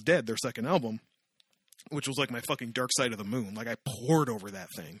Soul is dead, their second album, which was like my fucking Dark Side of the Moon. Like, I poured over that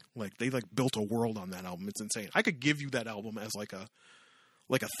thing. Like, they like built a world on that album. It's insane. I could give you that album as like a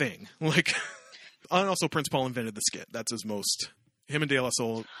thing. Like, and also Prince Paul invented the skit. That's his Him and De La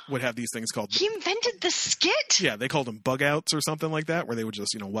Soul would have these things called... He invented the skit? Yeah, they called them bug outs or something like that, where they would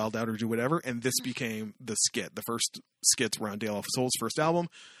just, wild out or do whatever. And this became the skit. The first skits were on De La Soul's first album.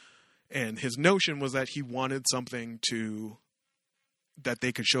 And his notion was that he wanted something that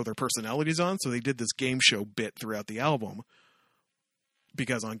they could show their personalities on. So they did this game show bit throughout the album.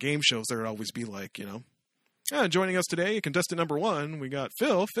 Because on game shows, there would always be like, joining us today, contestant number 1, we got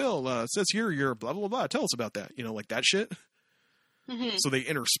Phil. Phil says here you're blah, blah, blah. Tell us about that. Like that shit. Mm-hmm. So they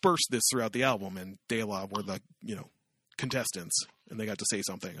interspersed this throughout the album, and De La were the, contestants, and they got to say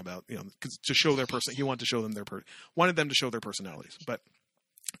something about, to show their person. He wanted to show them wanted them to show their personalities. But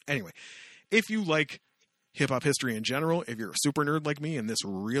anyway, if you like hip hop history in general, if you're a super nerd like me, and this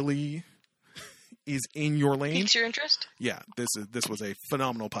really is in your lane, piques your interest. Yeah, this was a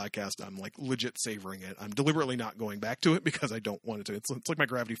phenomenal podcast. I'm like legit savoring it. I'm deliberately not going back to it because I don't want it to. It's like my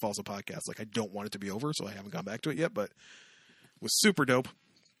Gravity Falls a podcast. Like I don't want it to be over, so I haven't gone back to it yet. But was super dope.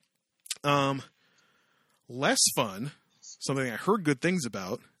 Less fun, something I heard good things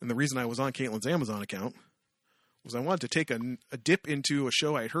about, and the reason I was on Caitlin's Amazon account was I wanted to take a dip into a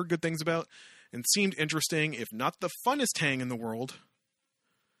show I had heard good things about and seemed interesting, if not the funnest hang in the world.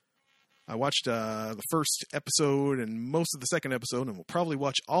 I watched the first episode and most of the second episode, and we'll probably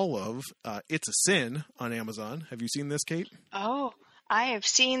watch all of It's a Sin on Amazon. Have you seen this, Kate? Oh, I have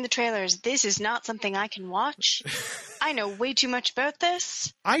seen the trailers. This is not something I can watch. I know way too much about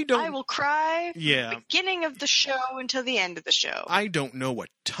this. I will cry from the beginning of the show until the end of the show. I don't know a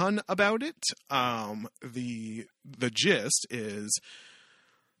ton about it. The gist is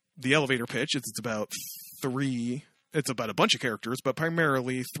the elevator pitch. It's about It's about a bunch of characters, but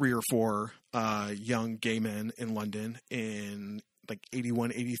primarily 3 or 4 young gay men in London in like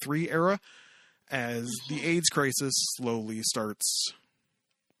 81, 83 era, as the AIDS crisis slowly starts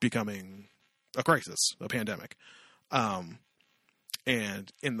becoming a crisis, a pandemic. And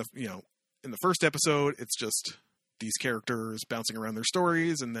in the first episode, it's just these characters bouncing around their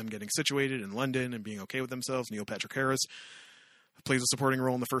stories and them getting situated in London and being okay with themselves. Neil Patrick Harris plays a supporting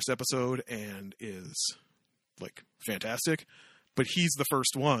role in the first episode and is like fantastic, but he's the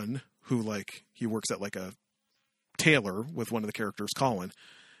first one who he works at like a tailor with one of the characters, Colin,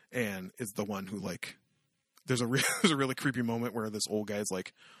 and is the one who there's a really creepy moment where this old guy's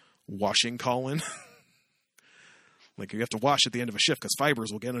like washing Colin. Like you have to wash at the end of a shift because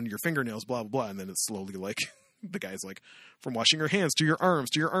fibers will get under your fingernails, blah, blah, blah. And then it's slowly like the guy's like, from washing your hands to your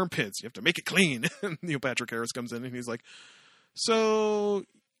arms to your armpits, you have to make it clean. And Neil Patrick Harris comes in and he's like, so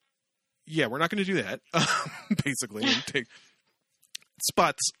yeah, we're not going to do that. Basically, and take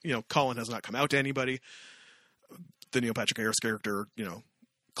spots. Colin has not come out to anybody. The Neil Patrick Harris character,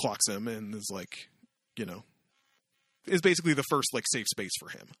 clocks him and is like, is basically the first safe space for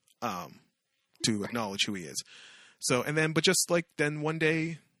him to acknowledge who he is. So, and then, but just then one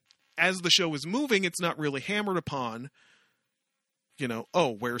day, as the show is moving, it's not really hammered upon.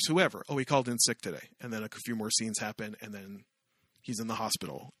 Oh, where's whoever? Oh, he called in sick today, and then a few more scenes happen, and then he's in the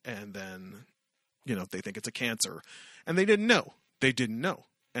hospital, and then, they think it's a cancer, and they didn't know.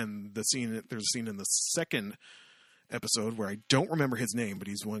 And there's a scene in the second episode where I don't remember his name, but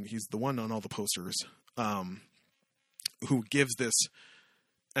he's the one on all the posters, who gives this,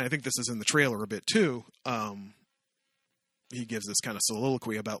 and I think this is in the trailer a bit too. He gives this kind of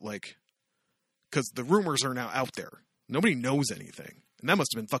soliloquy about because the rumors are now out there. Nobody knows anything. And that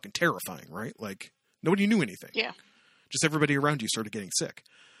must have been fucking terrifying, right? Nobody knew anything. Yeah. Just everybody around you started getting sick.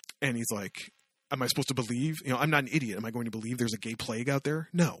 And he's like, am I supposed to believe? I'm not an idiot. Am I going to believe there's a gay plague out there?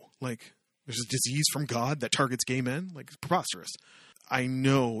 No. There's a disease from God that targets gay men? It's preposterous. I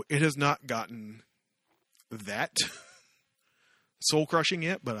know it has not gotten that soul-crushing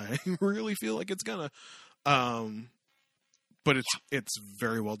yet, but I really feel like it's gonna. But it's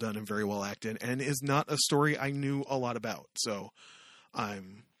very well done and very well acted, and is not a story I knew a lot about. So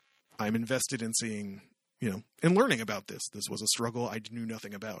I'm invested in seeing, and learning about this. This was a struggle I knew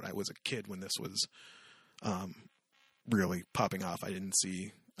nothing about. I was a kid when this was really popping off. I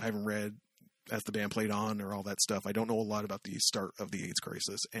haven't read As the Band Played On or all that stuff. I don't know a lot about the start of the AIDS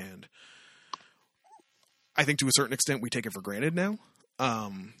crisis, and I think to a certain extent we take it for granted now.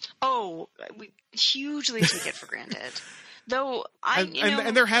 We hugely take it for granted. Though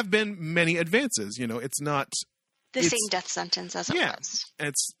and there have been many advances. It's not the same death sentence as it was.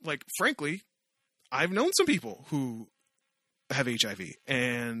 It's frankly, I've known some people who have HIV,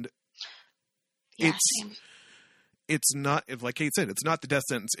 and it's not, like Kate said, it's not the death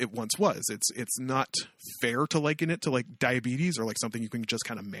sentence it once was. It's not fair to liken it to diabetes or something you can just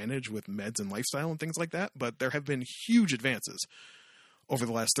kind of manage with meds and lifestyle and things like that. But there have been huge advances over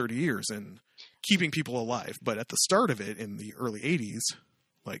the last 30 years, and keeping people alive. But at the start of it in the early 80s,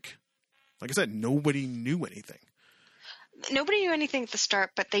 like I said, nobody knew anything. Nobody knew anything at the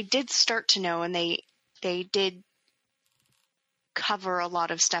start, but they did start to know, and they did cover a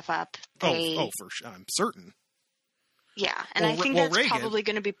lot of stuff up. For sure. I'm certain. Yeah, and I think that's Reagan, probably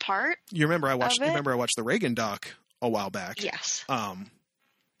going to be part. You remember I watched the Reagan doc a while back. Yes.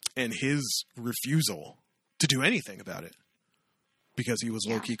 And his refusal to do anything about it because he was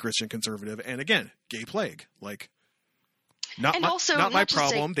low-key Christian conservative, and again, gay plague. Like, not my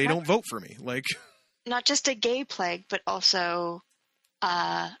problem. They don't vote for me. Like, not just a gay plague, but also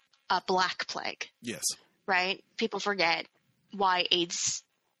a black plague. Yes. Right? People forget why AIDS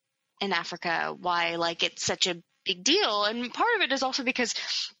in Africa, why it's such a big deal. And part of it is also because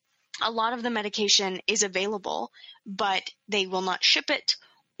a lot of the medication is available, but they will not ship it,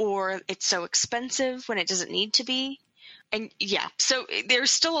 or it's so expensive when it doesn't need to be. And yeah, so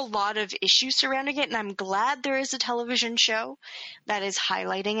there's still a lot of issues surrounding it. And I'm glad there is a television show that is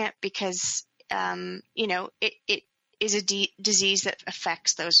highlighting it because, it is a disease that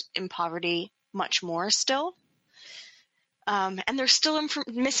affects those in poverty much more still. And there's still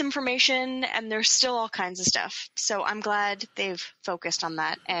misinformation, and there's still all kinds of stuff. So I'm glad they've focused on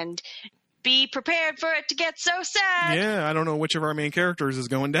that, and be prepared for it to get so sad. Yeah, I don't know which of our main characters is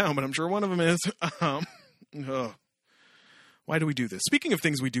going down, but I'm sure one of them is. Why do we do this? Speaking of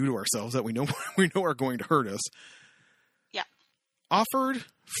things we do to ourselves that we know are going to hurt us. Yeah. Offered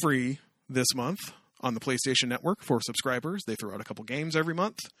free this month on the PlayStation Network for subscribers. They throw out a couple games every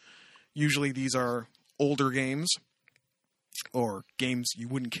month. Usually these are older games, or games you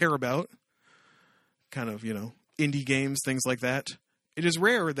wouldn't care about, kind of, indie games, things like that. It is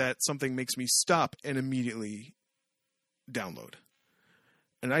rare that something makes me stop and immediately download.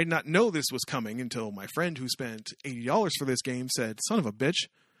 And I did not know this was coming until my friend who spent $80 for this game said, "Son of a bitch,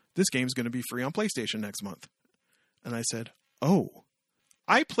 this game's going to be free on PlayStation next month." And I said, "Oh."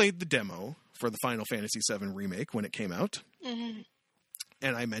 I played the demo for the Final Fantasy VII Remake when it came out. Mm-hmm.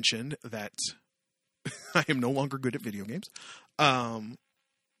 And I mentioned that I am no longer good at video games,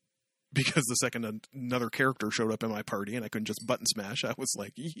 because the second another character showed up in my party and I couldn't just button smash, I was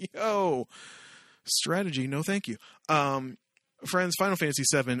like, yo, strategy, no thank you. Friends, Final Fantasy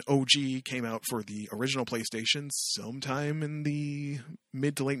VII OG came out for the original PlayStation sometime in the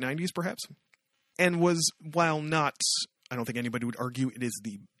mid to late 90s, perhaps, and was, while not, I don't think anybody would argue it is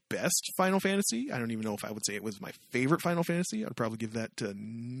the best Final Fantasy. I don't even know if I would say it was my favorite Final Fantasy. I'd probably give that to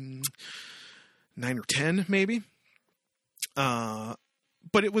 9 or 10, maybe. But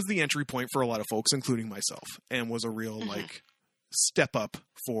it was the entry point for a lot of folks, including myself, and was a real step up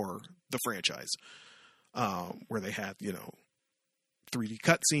for the franchise, where they had 3D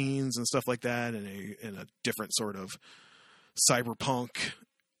cutscenes and stuff like that, and a different sort of cyberpunk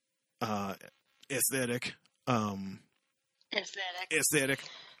aesthetic. Aesthetic.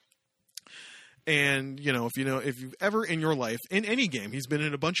 And, if you've ever in your life, in any game, he's been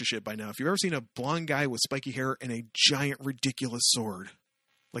in a bunch of shit by now. If you've ever seen a blonde guy with spiky hair and a giant, ridiculous sword,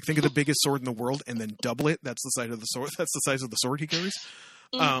 think of the biggest sword in the world and then double it. That's the size of the sword. That's the size of the sword he carries.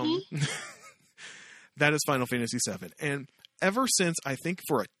 Mm-hmm. That is Final Fantasy VII. And ever since, I think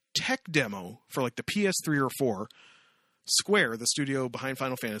for a tech demo for the PS3 or 4, Square, the studio behind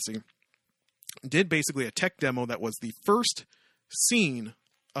Final Fantasy, did basically a tech demo that was the first scene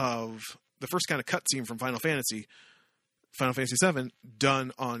of the first kind of cutscene from Final Fantasy VII,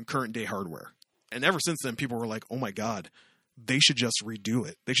 done on current day hardware. And ever since then, people were like, oh my God, they should just redo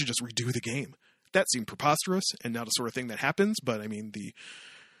it. They should just redo the game. That seemed preposterous and not a sort of thing that happens. But I mean, the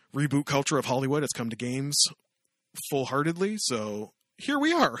reboot culture of Hollywood has come to games full-heartedly. So here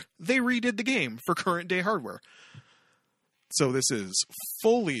we are. They redid the game for current day hardware. So this is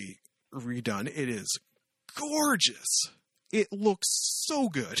fully redone. It is gorgeous. It looks so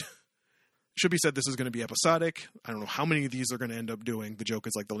good. Should be said, this is going to be episodic. I don't know how many of these they're going to end up doing. The joke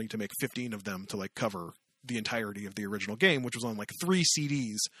is they'll need to make 15 of them to cover the entirety of the original game, which was on 3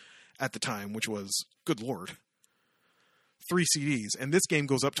 CDs at the time, which was, good Lord, 3 CDs. And this game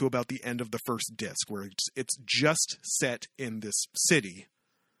goes up to about the end of the first disc, where it's just set in this city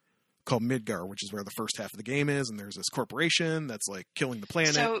called Midgar, which is where the first half of the game is. And there's this corporation that's killing the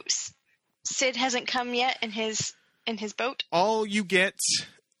planet. So Sid hasn't come yet in his boat? All you get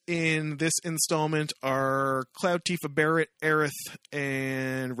in this installment are Cloud Tifa Barrett, Aerith,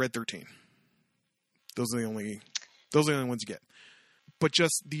 and Red 13. Those are the only ones you get. But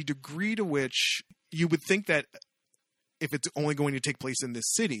just the degree to which you would think that if it's only going to take place in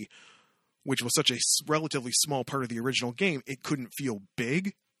this city, which was such a relatively small part of the original game, it couldn't feel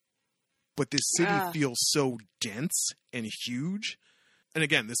big. But this city feels so dense and huge and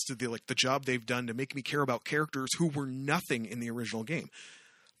again, this is the job they've done to make me care about characters who were nothing in the original game.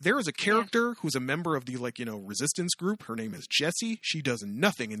 There is a character who's a member of the resistance group. Her name is Jessie. She does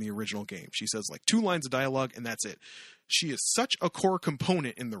nothing in the original game. She says 2 lines of dialogue and that's it. She is such a core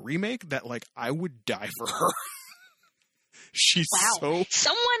component in the remake that I would die for her. She's so...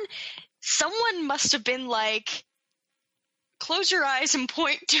 Someone must have been close your eyes and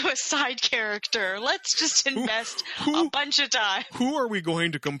point to a side character. Let's just invest a bunch of time. Who are we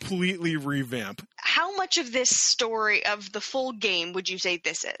going to completely revamp? How much of this story of the full game would you say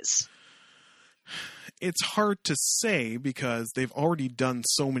this is? It's hard to say because they've already done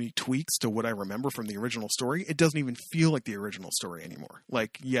so many tweaks to what I remember from the original story. It doesn't even feel like the original story anymore.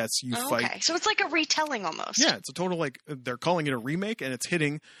 Yes, you fight. Okay, so it's like a retelling almost. Yeah, it's a total they're calling it a remake and it's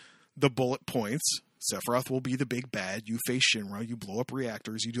hitting the bullet points. Sephiroth will be the big bad. You face Shinra. You blow up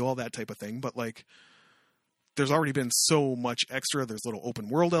reactors. You do all that type of thing. But there's already been so much extra. There's little open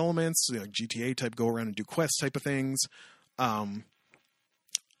world elements, GTA type, go around and do quests type of things. I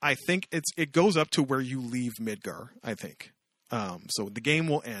think it goes up to where you leave Midgar. I think so. The game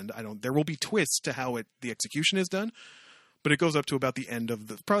will end. There will be twists to how the execution is done, but it goes up to about the end of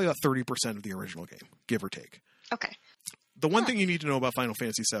probably about 30% of the original game, give or take. Okay. The one thing you need to know about Final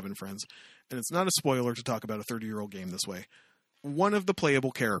Fantasy VII, friends, and it's not a spoiler to talk about a 30-year-old game this way, one of the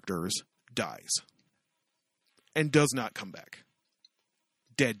playable characters dies and does not come back.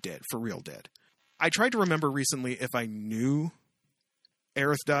 Dead, for real dead. I tried to remember recently if I knew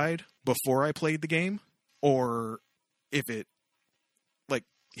Aerith died before I played the game or if it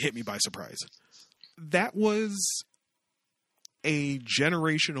hit me by surprise. That was a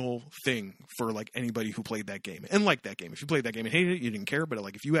generational thing for anybody who played that game and liked that game. If you played that game and hated it, you didn't care. But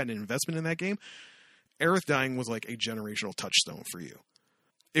if you had an investment in that game, Aerith dying was a generational touchstone for you.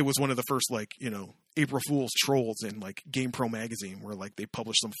 It was one of the first April Fool's trolls in GamePro magazine where they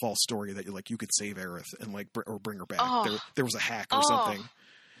published some false story that you could save Aerith and or bring her back. There was a hack or something.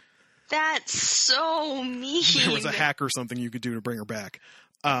 That's so mean. There was a hack or something you could do to bring her back.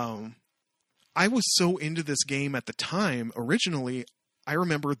 I was so into this game at the time. Originally, I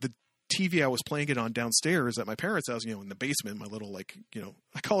remember the TV I was playing it on downstairs at my parents' house, in the basement, my little, I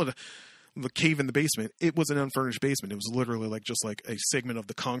call it the cave in the basement. It was an unfurnished basement. It was literally just a segment of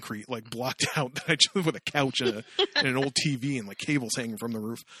the concrete, blocked out that I just with a couch and an old TV and cables hanging from the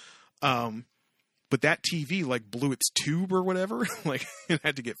roof. But that TV blew its tube or whatever, it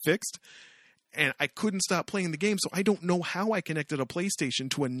had to get fixed. And I couldn't stop playing the game, so I don't know how I connected a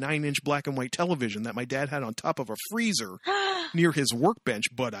PlayStation to a 9-inch black and white television that my dad had on top of a freezer near his workbench,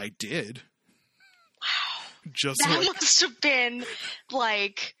 but I did. Wow. That must have been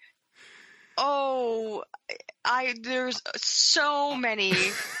there's so many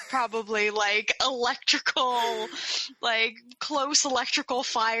probably electrical, close electrical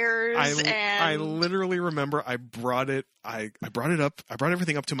fires. I literally remember I brought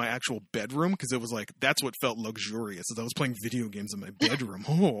everything up to my actual bedroom because it was that's what felt luxurious as I was playing video games in my bedroom.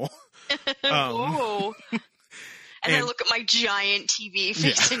 And I look at my giant TV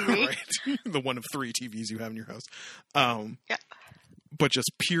facing me. Right. The one of 3 TVs you have in your house. Yeah. But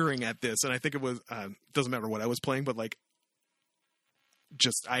just peering at this, and I think it was doesn't matter what I was playing, but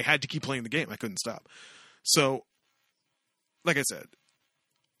I had to keep playing the game. I couldn't stop. So, like I said,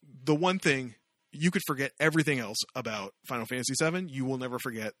 the one thing you could forget everything else about Final Fantasy VII, you will never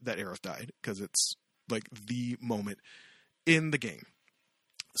forget that Aerith died because it's the moment in the game.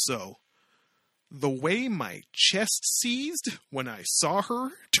 So, the way my chest seized when I saw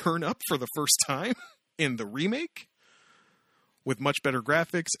her turn up for the first time in the remake, with much better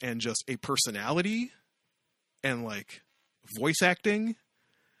graphics and just a personality and voice acting.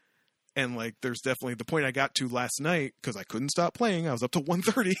 And there's definitely the point I got to last night because I couldn't stop playing. I was up to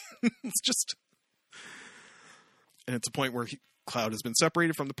 1:30. And it's a point where Cloud has been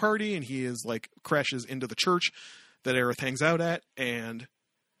separated from the party and he is crashes into the church that Aerith hangs out at. And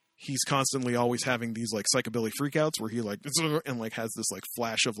he's constantly always having these psychobilly freakouts where he and has this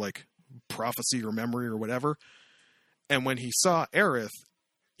flash of prophecy or memory or whatever. And when he saw Aerith,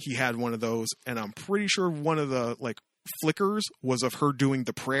 he had one of those, and I'm pretty sure one of the flickers was of her doing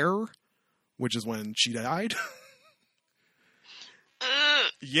the prayer, which is when she died.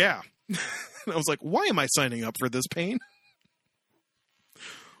 Yeah. And I was why am I signing up for this pain?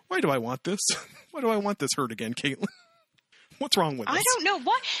 Why do I want this? Why do I want this hurt again, Caitlin? What's wrong with this? I don't know.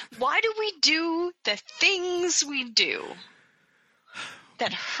 Why do we do the things we do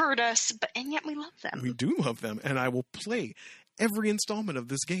that hurt us, and yet we love them? We do love them, and I will play every installment of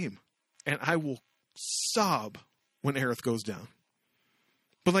this game, and I will sob when Aerith goes down.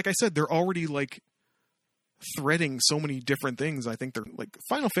 But like I said, they're already threading so many different things. I think they're like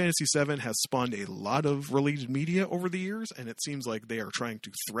Final Fantasy VII has spawned a lot of related media over the years, and it seems like they are trying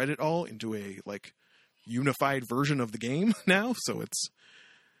to thread it all into a like unified version of the game now. So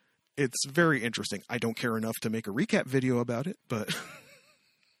it's very interesting. I don't care enough to make a recap video about it, but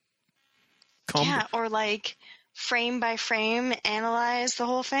or like frame by frame analyze the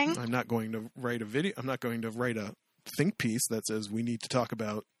whole thing. I'm not going to write a video. I'm not going to write a think piece that says we need to talk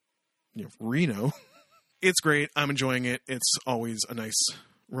about, Reno. It's great. I'm enjoying it. It's always a nice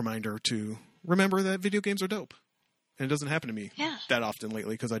reminder to remember that video games are dope. And it doesn't happen to me that often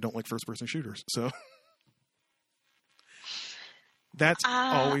lately because I don't like first-person shooters. So that's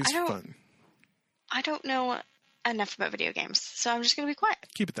always fun. I don't know enough about video games, so I'm just going to be quiet.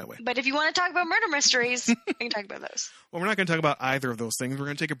 Keep it that way. But if you want to talk about murder mysteries, we can talk about those. Well, we're not going to talk about either of those things. We're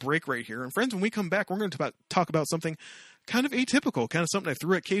going to take a break right here. And friends, when we come back, we're going to talk about something kind of atypical, kind of something I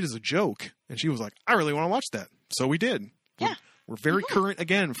threw at Kate as a joke. And she was like, I really want to watch that. So we did. Yeah. We're very current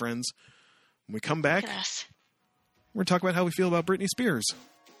again, friends. When we come back, we're going to talk about how we feel about Britney Spears.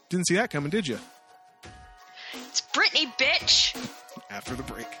 Didn't see that coming, did you? It's Britney, bitch! After the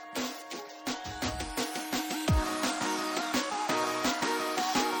break.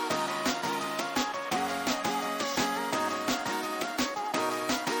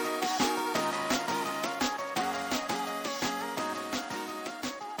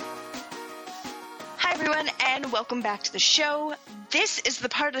 And welcome back to the show. This is the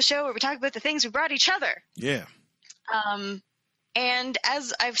part of the show where we talk about the things we brought each other. Yeah. And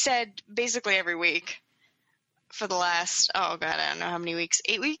as I've said basically every week for the last, I don't know how many weeks,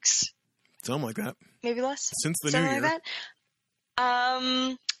 8 weeks? Something like that. Maybe less? Since the new year. Like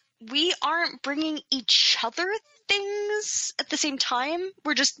that. We aren't bringing each other things at the same time.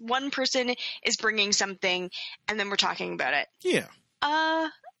 We're just one person is bringing something and then we're talking about it. Yeah.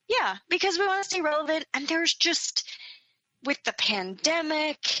 Yeah, because we want to stay relevant, and there's just, with the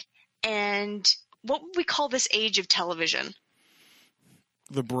pandemic, and what would we call this age of television?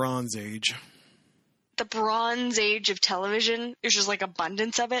 The Bronze Age. The Bronze Age of television. There's just, like,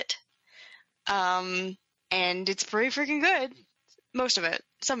 abundance of it. And it's pretty freaking good. Most of it.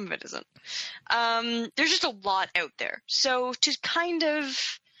 Some of it isn't. There's just a lot out there. So to kind of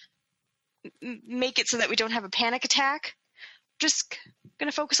make it so that we don't have a panic attack, just going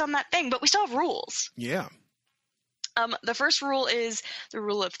to focus on that thing, but we still have rules. Yeah. The first rule is the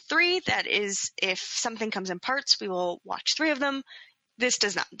rule of 3. That is, if something comes in parts, we will watch 3 of them. This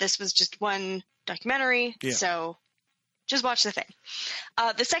does not. This was just one documentary, so just watch the thing.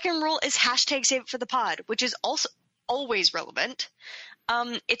 The second rule is hashtag save it for the pod, which is also always relevant.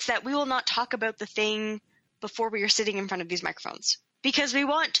 It's that we will not talk about the thing before we are sitting in front of these microphones, because we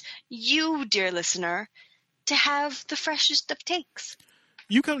want you, dear listener, to have the freshest of takes.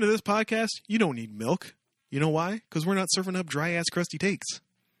 You come to this podcast, you don't need milk. You know why? Because we're not serving up dry-ass crusty takes.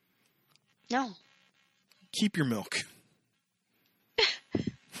 No. Keep your milk.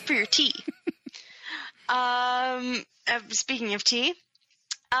 For your tea. Speaking of tea,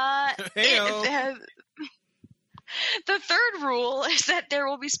 the third rule is that there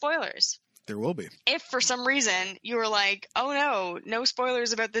will be spoilers. There will be. If for some reason you were like, oh no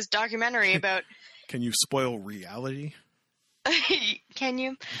spoilers about this documentary about... Can you spoil reality? Can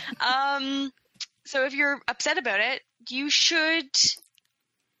you? So if you're upset about it, you should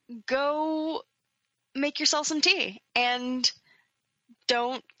go make yourself some tea and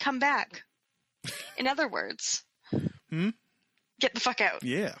don't come back. In other words, get the fuck out.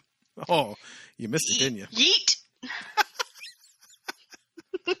 Yeah. Oh, you missed it, didn't you? Yeet.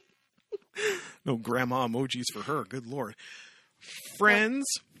 No grandma emojis for her. Good Lord. Friends,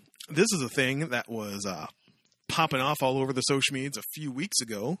 this is a thing that was popping off all over the social medias a few weeks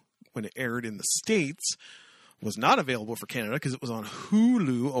ago when it aired in the States. Was not available for Canada because it was on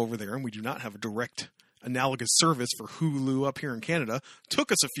Hulu over there, and we do not have a direct analogous service for Hulu up here in Canada.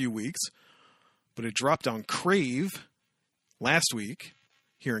 Took us a few weeks, but it dropped on Crave last week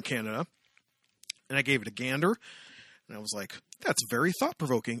here in Canada, and I gave it a gander, and I was like, that's very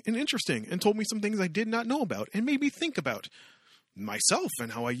thought-provoking and interesting, and told me some things I did not know about, and made me think about myself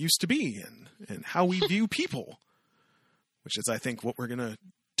and how I used to be, and how we view people, which is, I think, what we're going to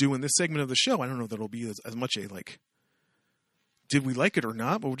do in this segment of the show. I don't know that it'll be as much a, like, did we like it or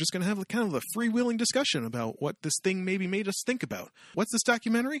not, but we're just going to have kind of a freewheeling discussion about what this thing maybe made us think about. What's this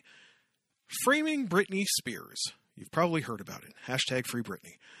documentary? Framing Britney Spears. You've probably heard about it. Hashtag Free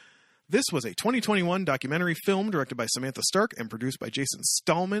Britney. This was a 2021 documentary film directed by Samantha Stark and produced by Jason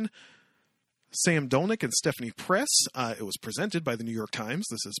Stallman, Sam Dolnick, and Stephanie Press. It was presented by the New York Times.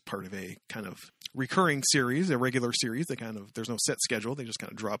 This is part of a kind of recurring series, a regular series. There's no set schedule. They just kind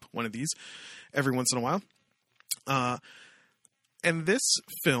of drop one of these every once in a while. And this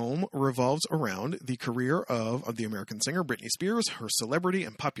film revolves around the career of the American singer Britney Spears, her celebrity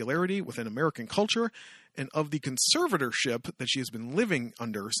and popularity within American culture, and of the conservatorship that she has been living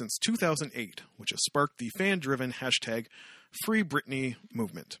under since 2008, which has sparked the fan-driven hashtag Free Britney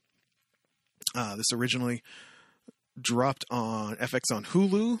movement. This originally dropped on FX on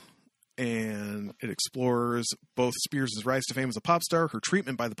Hulu, and it explores both Spears' rise to fame as a pop star, her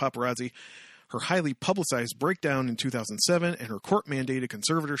treatment by the paparazzi, her highly publicized breakdown in 2007, and her court-mandated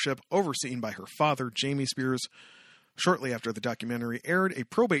conservatorship overseen by her father, Jamie Spears. Shortly after the documentary aired, a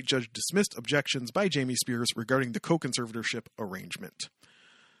probate judge dismissed objections by Jamie Spears regarding the co-conservatorship arrangement.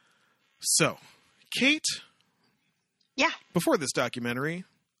 So, Kate? Yeah. Before this documentary,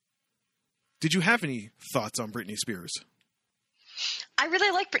 did you have any thoughts on Britney Spears? I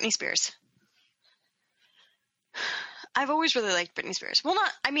really like Britney Spears. I've always really liked Britney Spears. Well,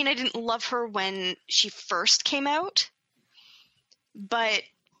 I didn't love her when she first came out, but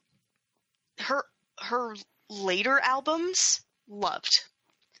her later albums, loved.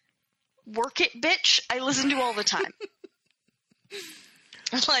 Work It, Bitch, I listen to all the time.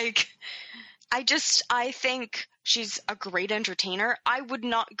 I think she's a great entertainer. I would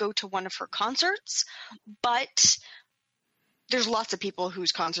not go to one of her concerts, but there's lots of people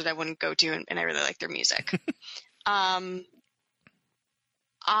whose concert I wouldn't go to, and I really like their music. I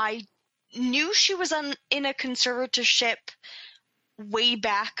knew she was in a conservatorship way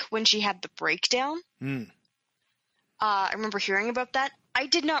back when she had the breakdown. I remember hearing about that. I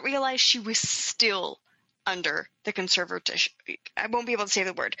did not realize she was still under the conservatorship. I won't be able to say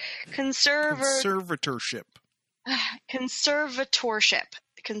the word. Conservatorship. Conservatorship.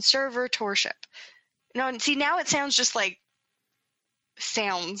 No, and see, now it sounds just like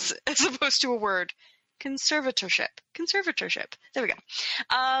sounds as opposed to a word. Conservatorship. There we go.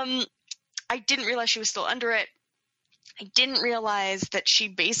 I didn't realize she was still under it. I didn't realize that she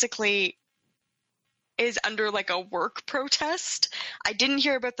basically is under like a work protest. I didn't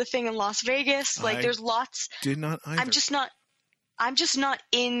hear about the thing in Las Vegas. There's lots. Did not either. I'm just not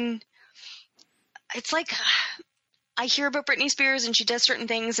in. It's like I hear about Britney Spears and she does certain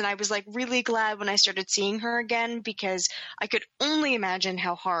things, and I was like really glad when I started seeing her again because I could only imagine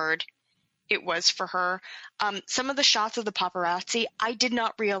how hard it was for her. Some of the shots of the paparazzi, I did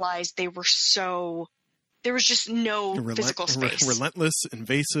not realize they were so. There was just no physical space. Relentless,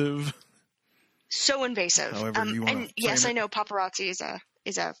 invasive. So invasive. However you want to yes, I know paparazzi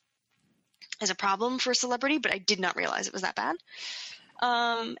is a problem for a celebrity, but I did not realize it was that bad.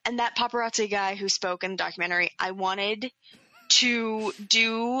 And that paparazzi guy who spoke in the documentary, I wanted to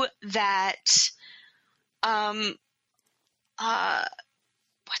do that.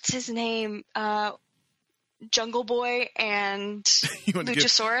 What's his name? Jungle Boy and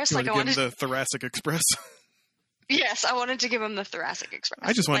Luchasaurus. I wanted the Thoracic Express. Yes, I wanted to give him the Thoracic Express.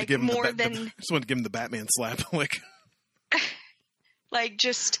 I just wanted to give him the Batman slap.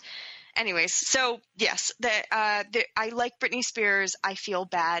 Anyways, so yes, I like Britney Spears. I feel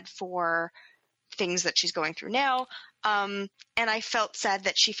bad for things that she's going through now. And I felt sad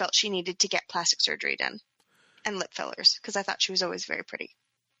that she felt she needed to get plastic surgery done and lip fillers because I thought she was always very pretty.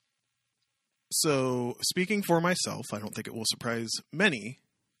 So, speaking for myself, I don't think it will surprise many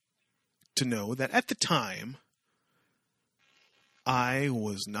to know that at the time, I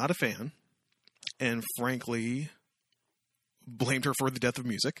was not a fan and frankly blamed her for the death of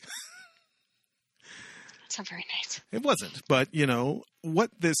music. That's not very nice. It wasn't. But,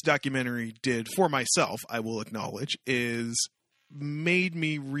 what this documentary did for myself, I will acknowledge, is made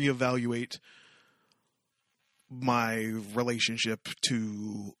me reevaluate my relationship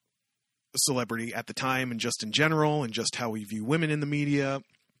to celebrity at the time and just in general and just how we view women in the media,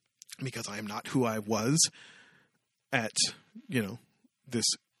 because I am not who I was at,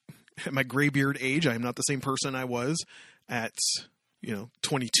 at my graybeard age. I am not the same person I was at,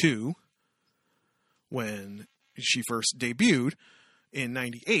 22 when she first debuted in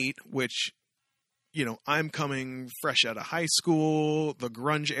 98, which, I'm coming fresh out of high school, the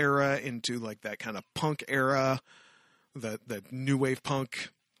grunge era into like that kind of punk era, that new wave punk,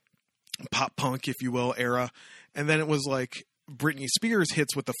 pop punk, if you will, era. And then it was like Britney Spears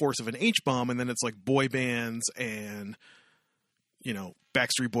hits with the force of an H-bomb, and then it's like boy bands and,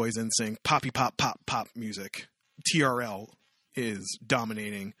 Backstreet Boys, NSYNC, poppy pop, pop, pop music. TRL is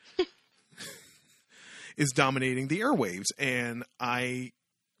dominating the airwaves. And I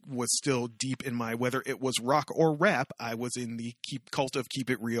was still deep in my, whether it was rock or rap, I was in the cult of keep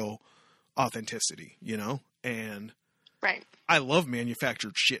it real authenticity, and right. I love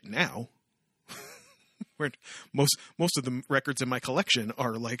manufactured shit now. Where most of the records in my collection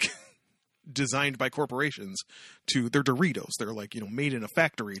are like designed by corporations to they're Doritos. They're like, made in a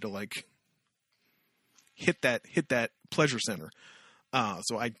factory to like hit that pleasure center.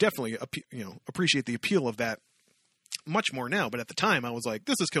 So I definitely, appreciate the appeal of that much more now. But at the time I was like,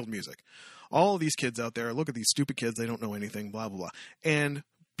 this has killed music. All of these kids out there, look at these stupid kids. They don't know anything, blah, blah, blah. And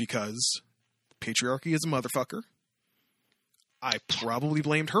because patriarchy is a motherfucker, I probably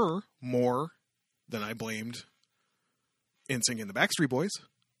blamed her more than I blamed NSYNC and the Backstreet Boys.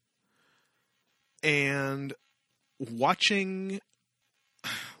 And watching,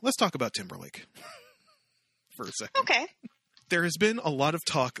 let's talk about Timberlake for a second. Okay. There has been a lot of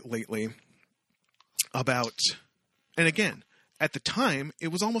talk lately about, and again, at the time, it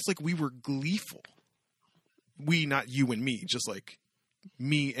was almost like we were gleeful. We, not you and me, just like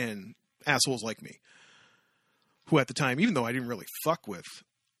me and assholes like me. Who at the time, even though I didn't really fuck with,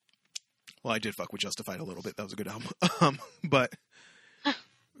 well, I did fuck with Justified a little bit. That was a good album. But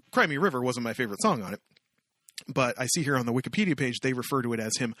Cry Me a River wasn't my favorite song on it. But I see here on the Wikipedia page, they refer to it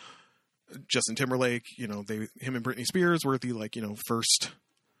as him, Justin Timberlake, him and Britney Spears were the first,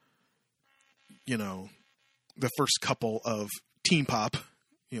 the first couple of teen pop,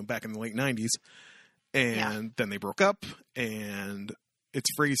 back in the late 90s. And then they broke up, and it's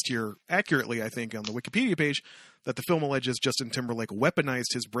phrased here accurately, I think, on the Wikipedia page, that the film alleges Justin Timberlake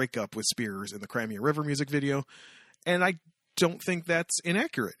weaponized his breakup with Spears in the Cry Me a River music video. And I don't think that's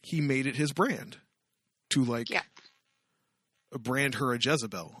inaccurate. He made it his brand to brand her a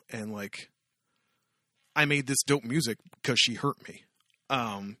Jezebel. And I made this dope music because she hurt me.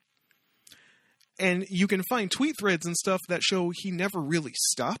 And you can find tweet threads and stuff that show he never really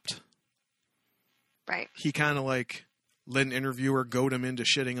stopped. Right. He kind of let an interviewer goad him into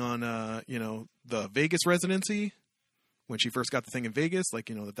shitting on, the Vegas residency when she first got the thing in Vegas,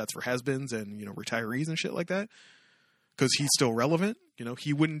 that's for has-beens and, retirees and shit like that. Because he's still relevant.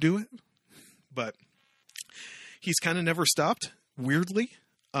 He wouldn't do it. But he's kind of never stopped, weirdly,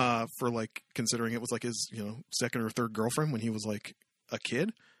 for considering it was his, second or third girlfriend when he was a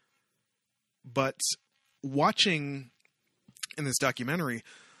kid. But watching in this documentary,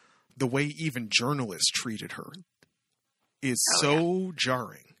 the way even journalists treated her is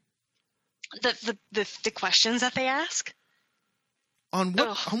jarring. The questions that they ask? On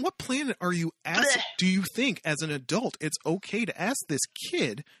what planet are you asking? Do you think as an adult it's okay to ask this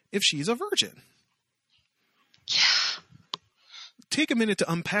kid if she's a virgin? Yeah. Take a minute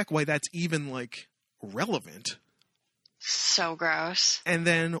to unpack why that's even relevant. So gross. And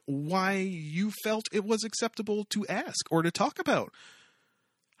then why you felt it was acceptable to ask or to talk about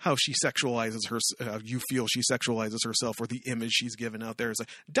how she sexualizes her, you feel she sexualizes herself, or the image she's given out there is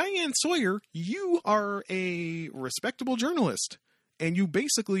Diane Sawyer, you are a respectable journalist. And you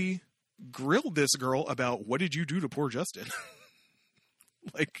basically grilled this girl about what did you do to poor Justin?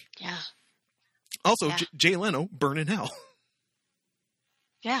 Yeah. Also, yeah. Jay Leno, burn in hell.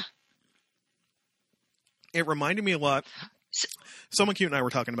 Yeah. It reminded me a lot. Someone cute and I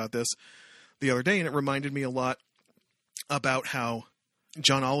were talking about this the other day, and it reminded me a lot about how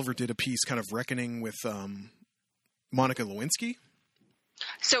John Oliver did a piece kind of reckoning with Monica Lewinsky.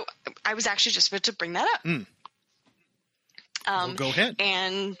 So I was actually just about to bring that up. Well, go ahead.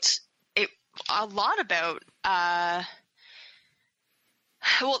 And a lot about,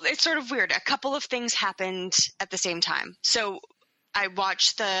 it's sort of weird. A couple of things happened at the same time. So I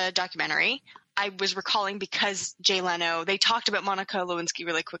watched the documentary. I was recalling because Jay Leno, they talked about Monica Lewinsky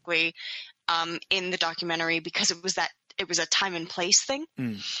really quickly in the documentary because it was a time and place thing.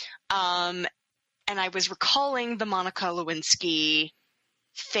 And I was recalling the Monica Lewinsky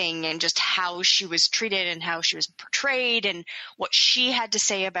thing and just how she was treated and how she was portrayed and what she had to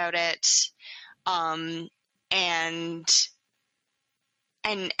say about it. And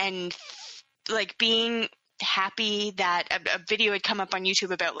being happy that a video had come up on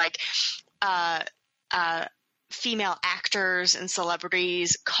YouTube about female actors and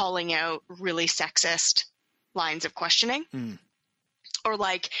celebrities calling out really sexist lines of questioning. Or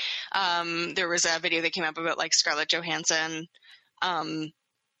there was a video that came up about Scarlett Johansson,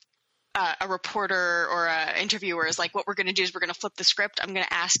 a reporter or an interviewer is what we're going to do is we're going to flip the script. I'm going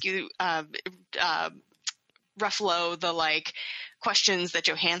to ask you, Ruffalo, the questions that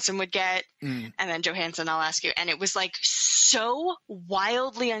Johansson would get. And then Johansson, I'll ask you. And it was so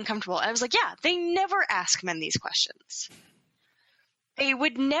wildly uncomfortable. I was yeah, they never ask men these questions. They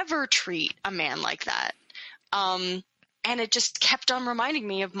would never treat a man like that. And it just kept on reminding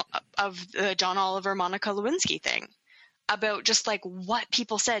me of the John Oliver, Monica Lewinsky thing. About just what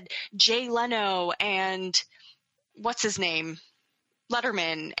people said, Jay Leno and what's his name,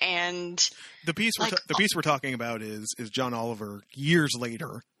 Letterman, and the piece we're talking about is John Oliver years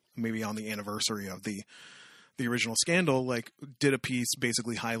later maybe on the anniversary of the original scandal, like did a piece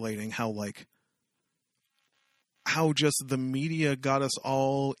basically highlighting how just the media got us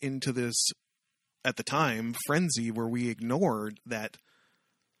all into this, at the time, frenzy where we ignored that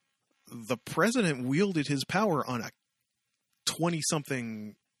the president wielded his power on a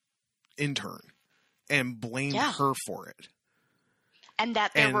 20-something intern and blamed her for it. And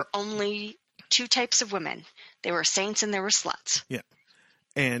that there were only two types of women. There were saints and there were sluts. Yeah.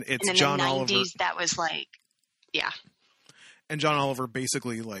 And it's and in John the 90s, Oliver. That was like, yeah. And John Oliver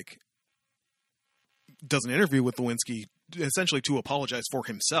basically like does an interview with Lewinsky essentially to apologize for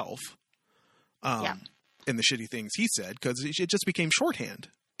himself and the shitty things he said, because it just became shorthand.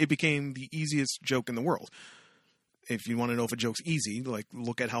 It became the easiest joke in the world. If you want to know if a joke's easy, like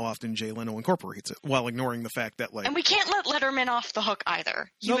look at how often Jay Leno incorporates it, while ignoring the fact that like. And we can't let Letterman off the hook either.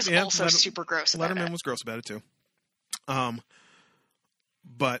 He was also super gross about it. Letterman was gross about it too.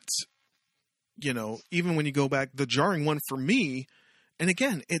 But you know, even when you go back, the jarring one for me, and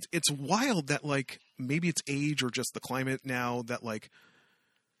again, it's wild that like maybe it's age or just the climate now that like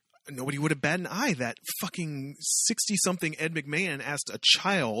nobody would have batted an eye that fucking 60-something Ed McMahon asked a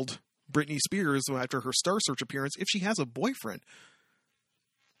child, Britney Spears, after her Star Search appearance, if she has a boyfriend.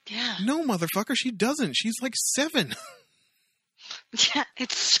 Yeah. No, motherfucker, she doesn't. She's like 7. Yeah,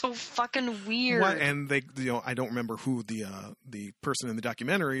 it's so fucking weird. And they, you know, I don't remember who the person in the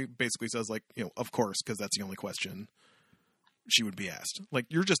documentary basically says, like, you know, of course, because that's the only question she would be asked. Like,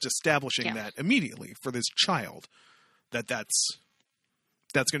 you're just establishing that immediately for this child that's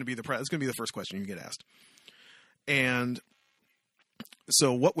going to be the first question you get asked. And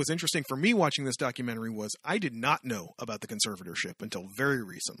so what was interesting for me watching this documentary was I did not know about the conservatorship until very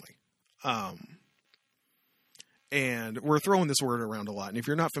recently. And we're throwing this word around a lot. And if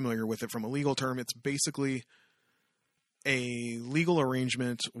you're not familiar with it from a legal term, it's basically a legal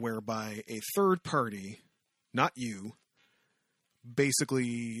arrangement whereby a third party, not you,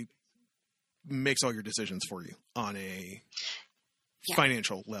 basically makes all your decisions for you on a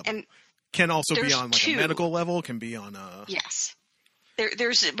financial level. And can also be on like a medical level, can be on a... Yes.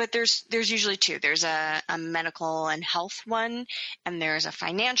 There's usually two. There's a medical and health one, and there's a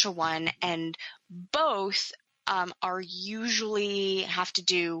financial one, and both are usually have to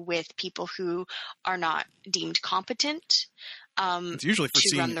do with people who are not deemed competent. It's usually for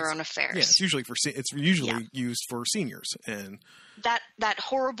to run their own affairs. Yeah, it's usually used for seniors. And that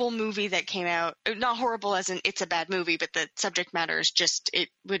horrible movie that came out, not horrible as in it's a bad movie, but the subject matter is just, it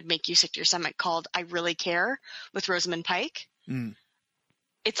would make you sick to your stomach, called I Really Care, with Rosamund Pike.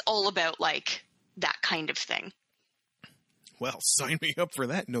 It's all about like that kind of thing. Well, sign me up for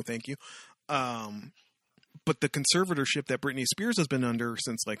that. No, thank you. But the conservatorship that Britney Spears has been under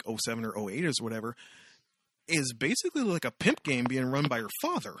since like 07 or 08 or whatever is basically like a pimp game being run by her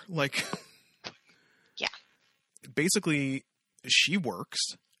father. Like, yeah, basically she works,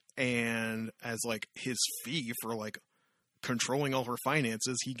 and as like his fee for like controlling all her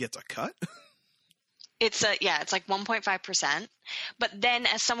finances, he gets a cut. It's like 1.5%. But then,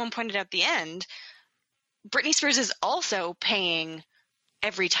 as someone pointed out at the end, Britney Spears is also paying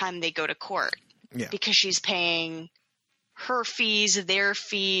every time they go to court. Yeah. Because she's paying her fees, their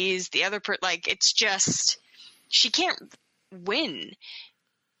fees, the other like it's just, she can't win.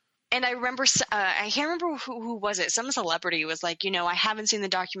 And I remember, I can't remember who was it. Some celebrity was like, you know, I haven't seen the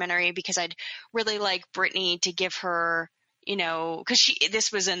documentary because I'd really like Britney to give her, you know, because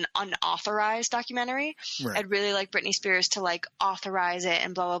this was an unauthorized documentary. Right. I'd really like Britney Spears to like authorize it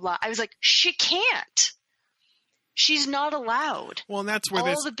and blah, blah, blah. I was like, she can't. She's not allowed. Well, and that's where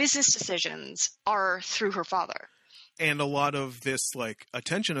all the business decisions are through her father. And a lot of this like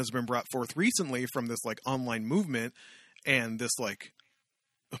attention has been brought forth recently from this like online movement and this like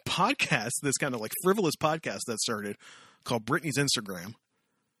podcast, this kind of like frivolous podcast that started called Britney's Instagram,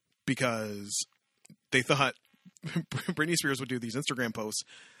 because they thought Britney Spears would do these Instagram posts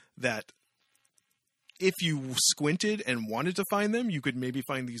that if you squinted and wanted to find them, you could maybe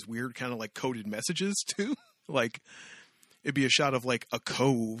find these weird kind of like coded messages too. Like it'd be a shot of like a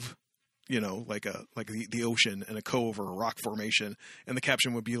cove, you know, like the ocean and a cove or a rock formation. And the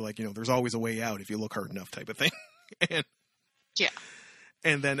caption would be like, you know, there's always a way out if you look hard enough type of thing.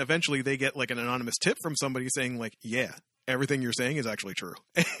 And then eventually they get like an anonymous tip from somebody saying like, yeah, everything you're saying is actually true.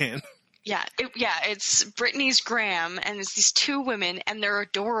 And it's Britney's Graham, and it's these two women, and they're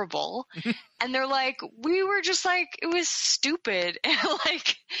adorable, and they're like, we were just like, it was stupid, and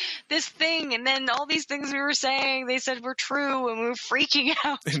like this thing, and then all these things we were saying, they said were true, and we were freaking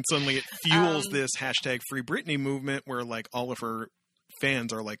out. And suddenly it fuels this hashtag Free Britney movement, where like all of her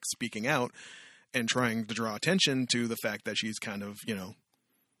fans are like speaking out and trying to draw attention to the fact that she's kind of, you know,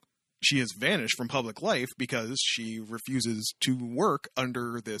 she has vanished from public life because she refuses to work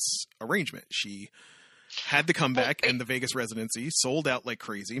under this arrangement. She had the comeback in the Vegas residency, sold out like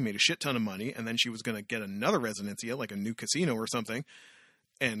crazy, made a shit ton of money, and then she was going to get another residency at like a new casino or something.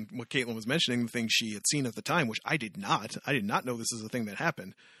 And what Caitlin was mentioning, the thing she had seen at the time, which I did not know this is a thing that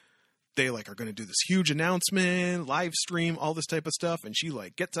happened. They like are going to do this huge announcement, live stream, all this type of stuff. And she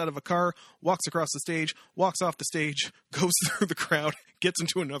like gets out of a car, walks across the stage, walks off the stage, goes through the crowd, gets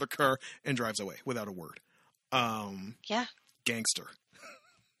into another car and drives away without a word. Yeah. Gangster.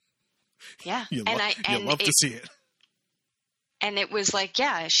 Yeah. You love to see it. And it was like,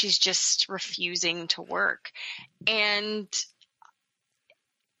 yeah, she's just refusing to work. And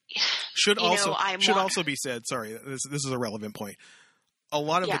should also be said, sorry, this is a relevant point. A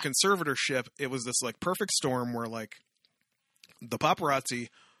lot of the conservatorship, it was this like perfect storm where like the paparazzi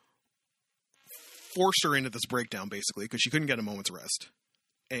forced her into this breakdown basically because she couldn't get a moment's rest.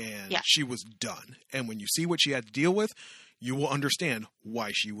 And she was done. And when you see what she had to deal with, you will understand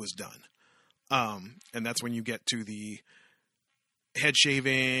why she was done. And that's when you get to the head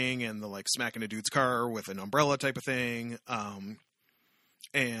shaving and the like smacking a dude's car with an umbrella type of thing.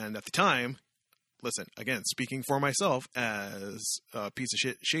 And at the time, listen, again, speaking for myself as a piece of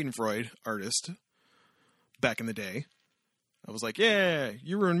shit Schadenfreude artist back in the day, I was like, yeah,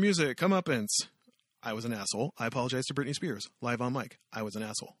 you ruined music, comeuppance. I was an asshole. I apologize to Britney Spears, live on mic. I was an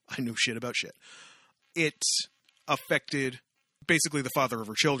asshole. I knew shit about shit. It affected, basically the father of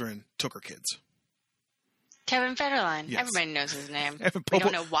her children took her kids. Kevin Federline. Yes. Everybody knows his name. We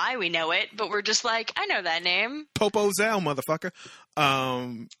don't know why we know it, but we're just like, I know that name. Popo Zao, motherfucker.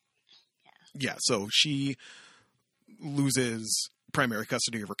 Yeah, so she loses primary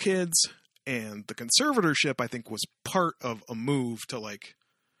custody of her kids, and the conservatorship, I think, was part of a move to, like,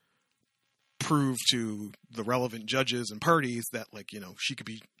 prove to the relevant judges and parties that, like, you know, she could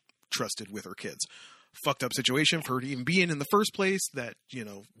be trusted with her kids. Fucked up situation for her to even be in the first place that, you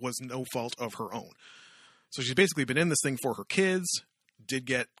know, was no fault of her own. So she's basically been in this thing for her kids, did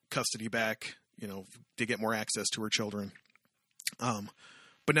get custody back, you know, did get more access to her children.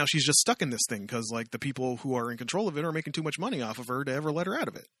 But now she's just stuck in this thing because, like, the people who are in control of it are making too much money off of her to ever let her out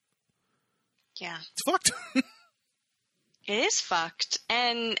of it. Yeah. It's fucked. It is fucked.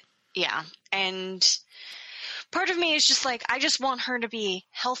 And, yeah. And part of me is just like, I just want her to be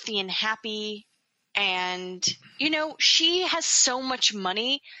healthy and happy. And, you know, she has so much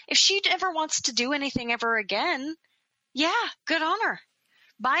money. If she ever wants to do anything ever again, yeah, good on her.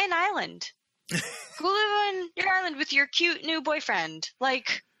 Buy an island. Go live on your island with your cute new boyfriend,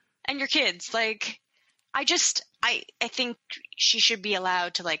 like, and your kids. Like, I think she should be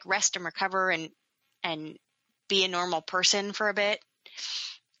allowed to, like, rest and recover and be a normal person for a bit,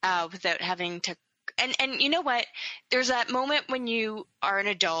 without having to. And you know what? There's that moment when you are an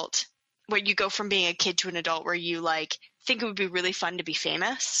adult, where you go from being a kid to an adult, where you, like, think it would be really fun to be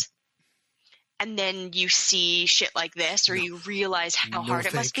famous. And then you see shit like this, or you realize how hard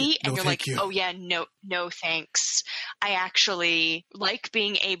it must be, and you're like, oh yeah, no thanks. I actually like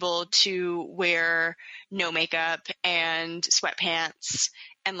being able to wear no makeup and sweatpants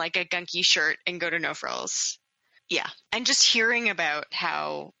and, like, a gunky shirt and go to No Frills. Yeah. And just hearing about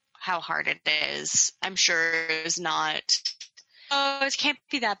how hard it is, I'm sure is not, oh, it can't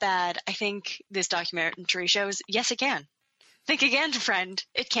be that bad. I think this documentary shows, yes, it can. Think again, friend.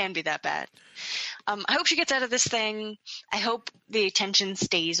 It can be that bad. I hope she gets out of this thing. I hope the attention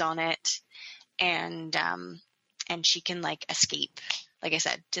stays on it, and she can, like, escape, like I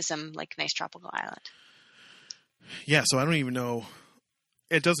said, to some, like, nice tropical island. Yeah, so I don't even know.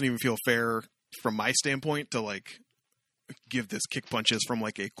 It doesn't even feel fair from my standpoint to, like, give this kick punches from,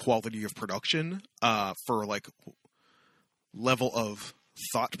 like, a quality of production for, like, level of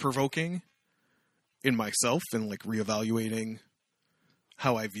thought provoking in myself and, like, reevaluating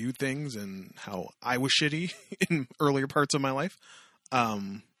how I viewed things and how I was shitty in earlier parts of my life.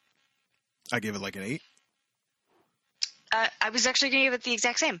 I gave it like an 8. I was actually going to give it the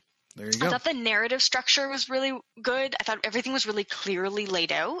exact same. There you go. I thought the narrative structure was really good. I thought everything was really clearly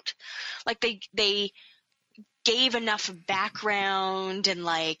laid out. Like, they gave enough background and,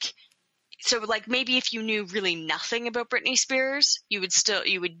 like, so, like, maybe if you knew really nothing about Britney Spears, you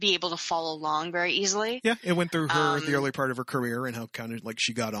would be able to follow along very easily. Yeah, it went through her the early part of her career and how kind of, like,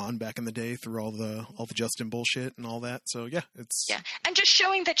 she got on back in the day through all the Justin bullshit and all that. So yeah, and just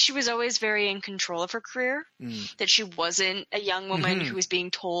showing that she was always very in control of her career. That she wasn't a young woman who was being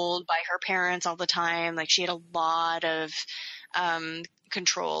told by her parents all the time. Like, she had a lot of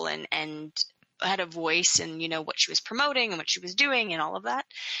control and had a voice in, you know, what she was promoting and what she was doing and all of that,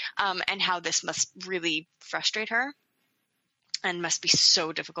 and how this must really frustrate her. and must be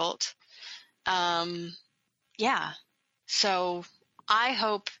so difficult. Yeah. So I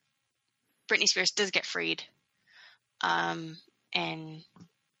hope Britney Spears does get freed, and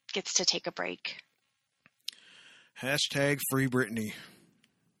gets to take a break. Hashtag free Britney.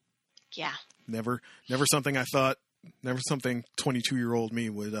 Yeah. Never something I thought, never something 22-year-old me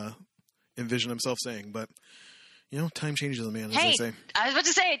would envision himself saying, but time changes a man, as they say. I was about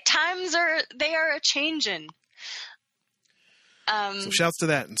to say, times are a-changin'. So shouts to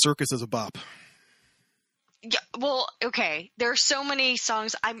that, and Circus is a bop. Yeah, well, okay. There are so many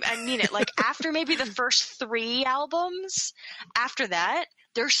songs. I mean it. Like, after maybe the first 3 albums, after that,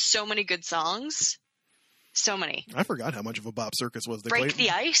 there's so many good songs. So many. I forgot how much of a bop Circus was. They Break the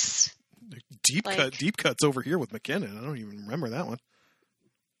Ice. Deep Cuts over here with McKinnon. I don't even remember that one.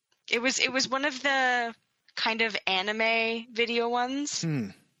 It was one of the kind of anime video ones.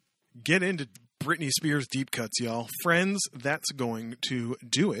 Get into Britney Spears Deep Cuts, y'all. Friends, that's going to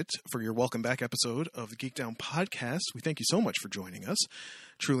do it for your Welcome Back episode of the Geek Down Podcast. We thank you so much for joining us.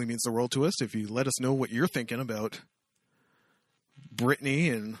 Truly means the world to us if you let us know what you're thinking about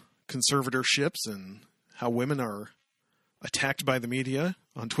Britney and conservatorships and how women are attacked by the media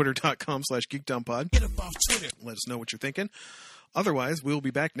on twitter.com/geekdownpod. Get up off Twitter. Let us know what you're thinking. Otherwise, we'll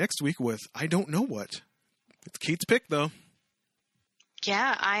be back next week with I Don't Know What. It's Kate's pick, though.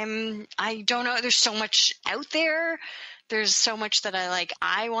 Yeah, I don't know. There's so much out there. There's so much that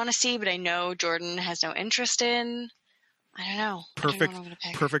I want to see, but I know Jordan has no interest in. I don't know.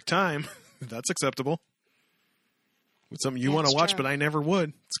 Perfect time. That's acceptable. It's something you want to watch, but I never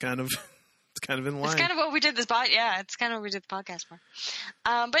would. It's kind of in line. It's kind of what we did this it's kind of what we did the podcast for.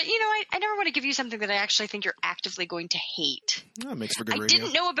 But I never want to give you something that I actually think you're actively going to hate. That makes for good radio. I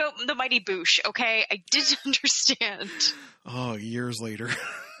didn't know about the Mighty Boosh, okay? I didn't understand. Oh, years later.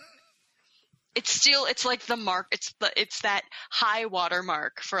 It's like the mark. It's that high water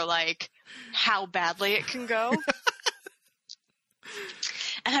mark for how badly it can go.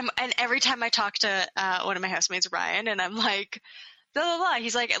 And every time I talk to one of my housemates, Ryan, and I'm like, blah, blah, blah.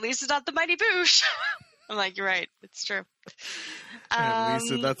 He's like, at least it's not the Mighty Boosh. I'm like, you're right. It's true. At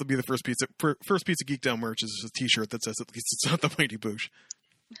least that'll be the first piece of Geek Down merch is a t-shirt that says at least it's not the Mighty Boosh.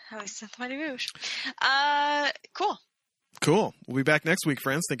 At least it's not the Mighty Boosh. Cool. We'll be back next week,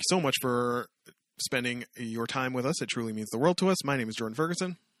 friends. Thank you so much for spending your time with us. It truly means the world to us. My name is Jordan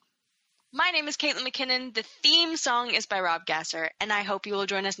Ferguson. My name is Caitlin McKinnon. The theme song is by Rob Gasser, and I hope you will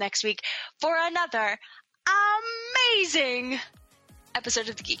join us next week for another amazing episode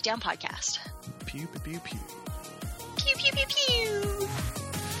of the Geek Down Podcast. Pew, pew, pew, pew. Pew, pew, pew, pew.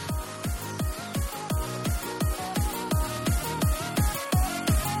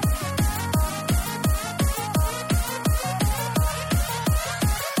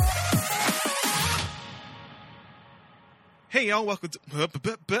 Hey y'all, welcome to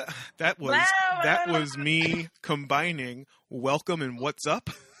that was me combining welcome and what's up.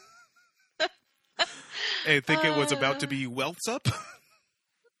 I think it was about to be welts up.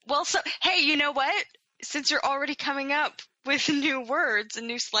 Well, so hey, you know what? Since you're already coming up with new words and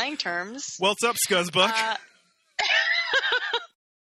new slang terms, welts up, Scuzzbuck.